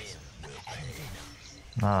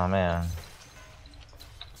 Oh man.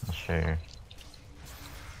 I'll show you.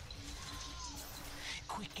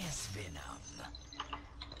 Quick as venom.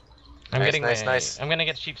 I'm Nice, getting nice, my, nice. I'm gonna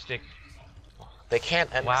get sheep stick. They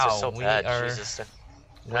can't end 'cause Wow, they're so we bad. are Jesus. They're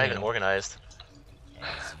not even winning. organized.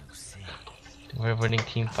 As you say. We're winning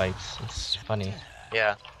team fights. It's funny.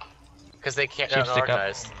 Yeah. Because they can't, they're Sheep stick up.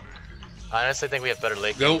 unorganized. I honestly think we have better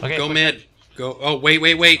late. Go, Okay, go push mid. Go. Oh, wait.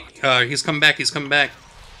 He's coming back. He's coming back.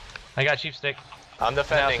 I got sheep stick. I'm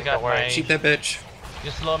defending, got don't worry. my- Shoot that bitch.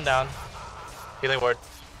 Just slow him down. Healing ward.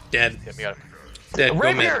 Dead. Yep, you got it. Dead. Go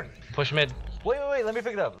Rapier! mid. Push mid. Wait, let me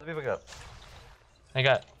pick it up. I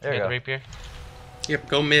got There you go. rapier. Yep.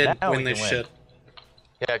 Go mid. Now Win we this can win.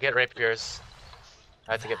 shit. Yeah, get rapiers.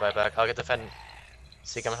 I have to get buyback. I'll get defend.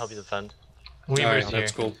 Seek, I'm gonna help you defend. Weaver's Alright, here.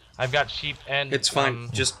 that's cool. I've got sheep and It's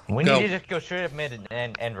fine. Just We go. need to just go straight up mid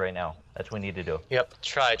and end right now. That's what we need to do. Yep,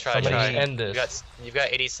 try. Somebody end You've this.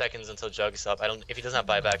 got 80 seconds until Jug's up. If he doesn't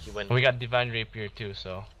have buyback, you win. We got divine rapier too,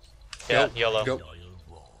 so Yeah, Go, YOLO. Go.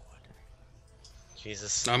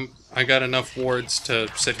 Jesus. I got enough wards to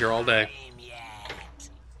sit here all day.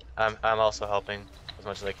 I'm also helping as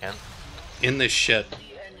much as I can. In this shit. The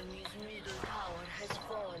enemy's middle tower has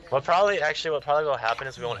fallen. What probably will happen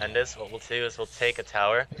is we won't end this. What we'll do is we'll take a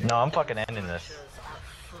tower, No, I'm fucking ending this.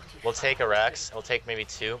 we'll take a Rax, we'll take maybe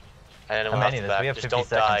 2, and then I'm we'll have ending to this. back. We have Just 50 don't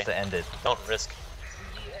seconds die. to end it. Don't risk.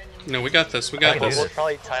 No, we got this. We got I can do this. We'll this.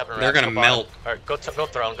 probably tie up a Rax. They're gonna go bottom. melt. Alright, go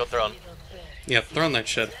throne, go throne. Yeah, throw on that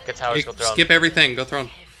shit. Get towers, Hey, go throne. skip everything. Go throw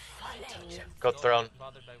on. Go throne.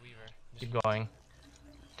 bothered by Weaver. Keep going.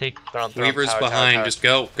 Take Throne. Weaver's tower, behind. tower. Just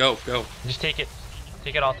go. just take it.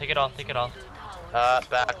 Take it all, take it all, take it all.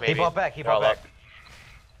 Back maybe. He bought back. They're all up.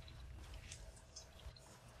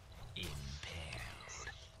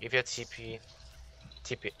 If you have TP.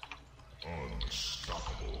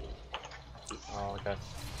 Oh my god.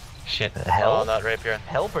 Shit. The Oh, hell? not rapier.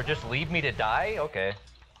 Help or just leave me to die? Okay.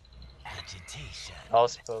 Agitation. I'll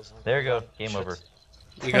suppose. There you go. Game Shit. over.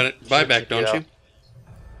 You got it. Buyback, TP don't out. you?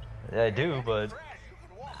 Yeah, I do, but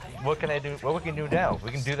what can I do? What we can do now?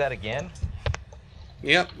 We can do that again.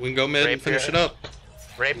 Yep. We can go mid and Rapier. finish it up.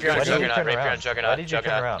 Rapier Why and did you Juggernaut. turn Rapier around? and Juggernaut. Why did you turn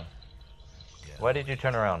Juggernaut. around? Why did you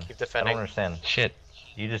turn around? Keep I defending. don't understand. Shit.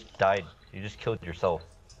 You just died. You just killed yourself.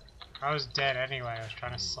 I was dead anyway. I was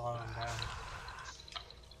trying to slow him down.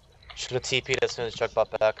 Should have TP'd as soon as Jug bought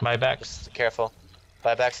back. Buybacks. Just careful.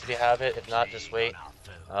 Buybacks if you have it. If not, just wait.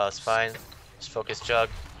 It's fine. Just focus Jug.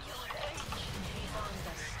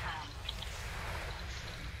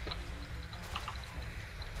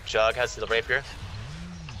 Jug has the rapier.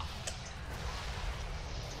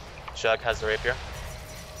 Jug has the rapier.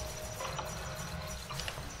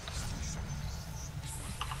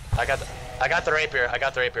 I got the rapier. I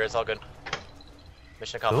got the rapier. It's all good.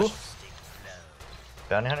 Mission accomplished.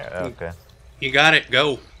 Bounty hunter? Oh, okay. You got it.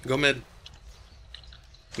 Go. Go mid.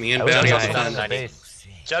 Me and I was Bounty just on down the to fence.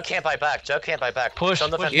 90. Jug can't buy back. Jug can't buy back. Push, Show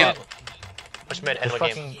him the push fence mid. bot. Push mid. End Just of the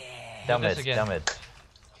game. fucking down Do this mid, again. down mid.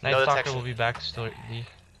 Nice No Stalker detection. will be back still.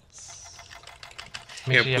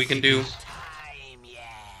 Yeah, we can do. Time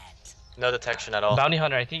yet. No detection at all. Bounty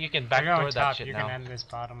Hunter, I think you can They're going backdoor that top. shit You now. can end this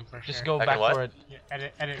bottom for Just sure. go I can what? backdoor it Yeah,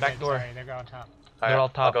 edit back mid, door. sorry, they're going top. They're all I'll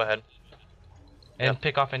top. go ahead. and Yep.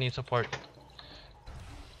 pick off any support.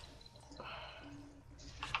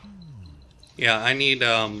 Yeah, I need.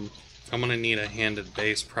 I'm gonna need a handed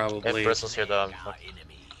base If probably. Bristle's here though. Our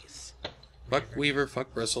enemies. Fuck Weaver.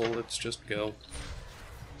 Fuck Bristle. Let's just go.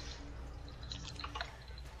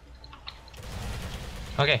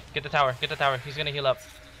 Okay, get the tower. Get the tower. He's gonna heal up.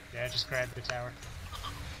 Yeah, just grab the tower.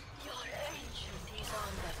 Your ancient is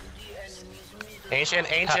under the enemy's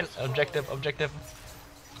middle. Ancient. Objective. Objective.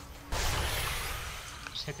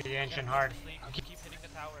 Just hit the ancient hard. Keep hitting the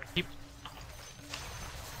tower. Keep.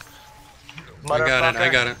 I got it. I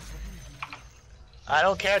got it. I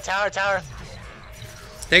don't care. Tower.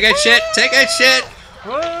 Take that shit. Take that shit.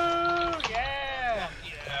 Woo! Yeah!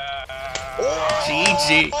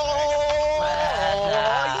 GG.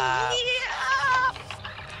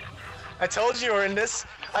 I told you we're in this.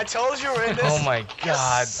 I told you we're in this. Oh my god,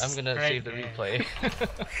 Yes. I'm gonna Great save the game.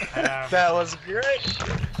 replay. That was great.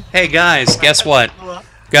 Hey guys, guess what?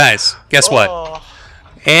 Guys, guess what? Oh.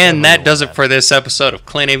 And that does it for this episode of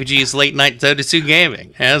Clan AVG's Late Night Dota 2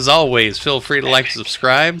 Gaming. As always, feel free to like and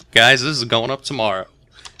subscribe. Guys, this is going up tomorrow.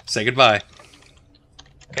 Say goodbye.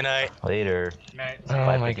 Good night. Later. Night. Oh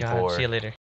my god, 554. see you later.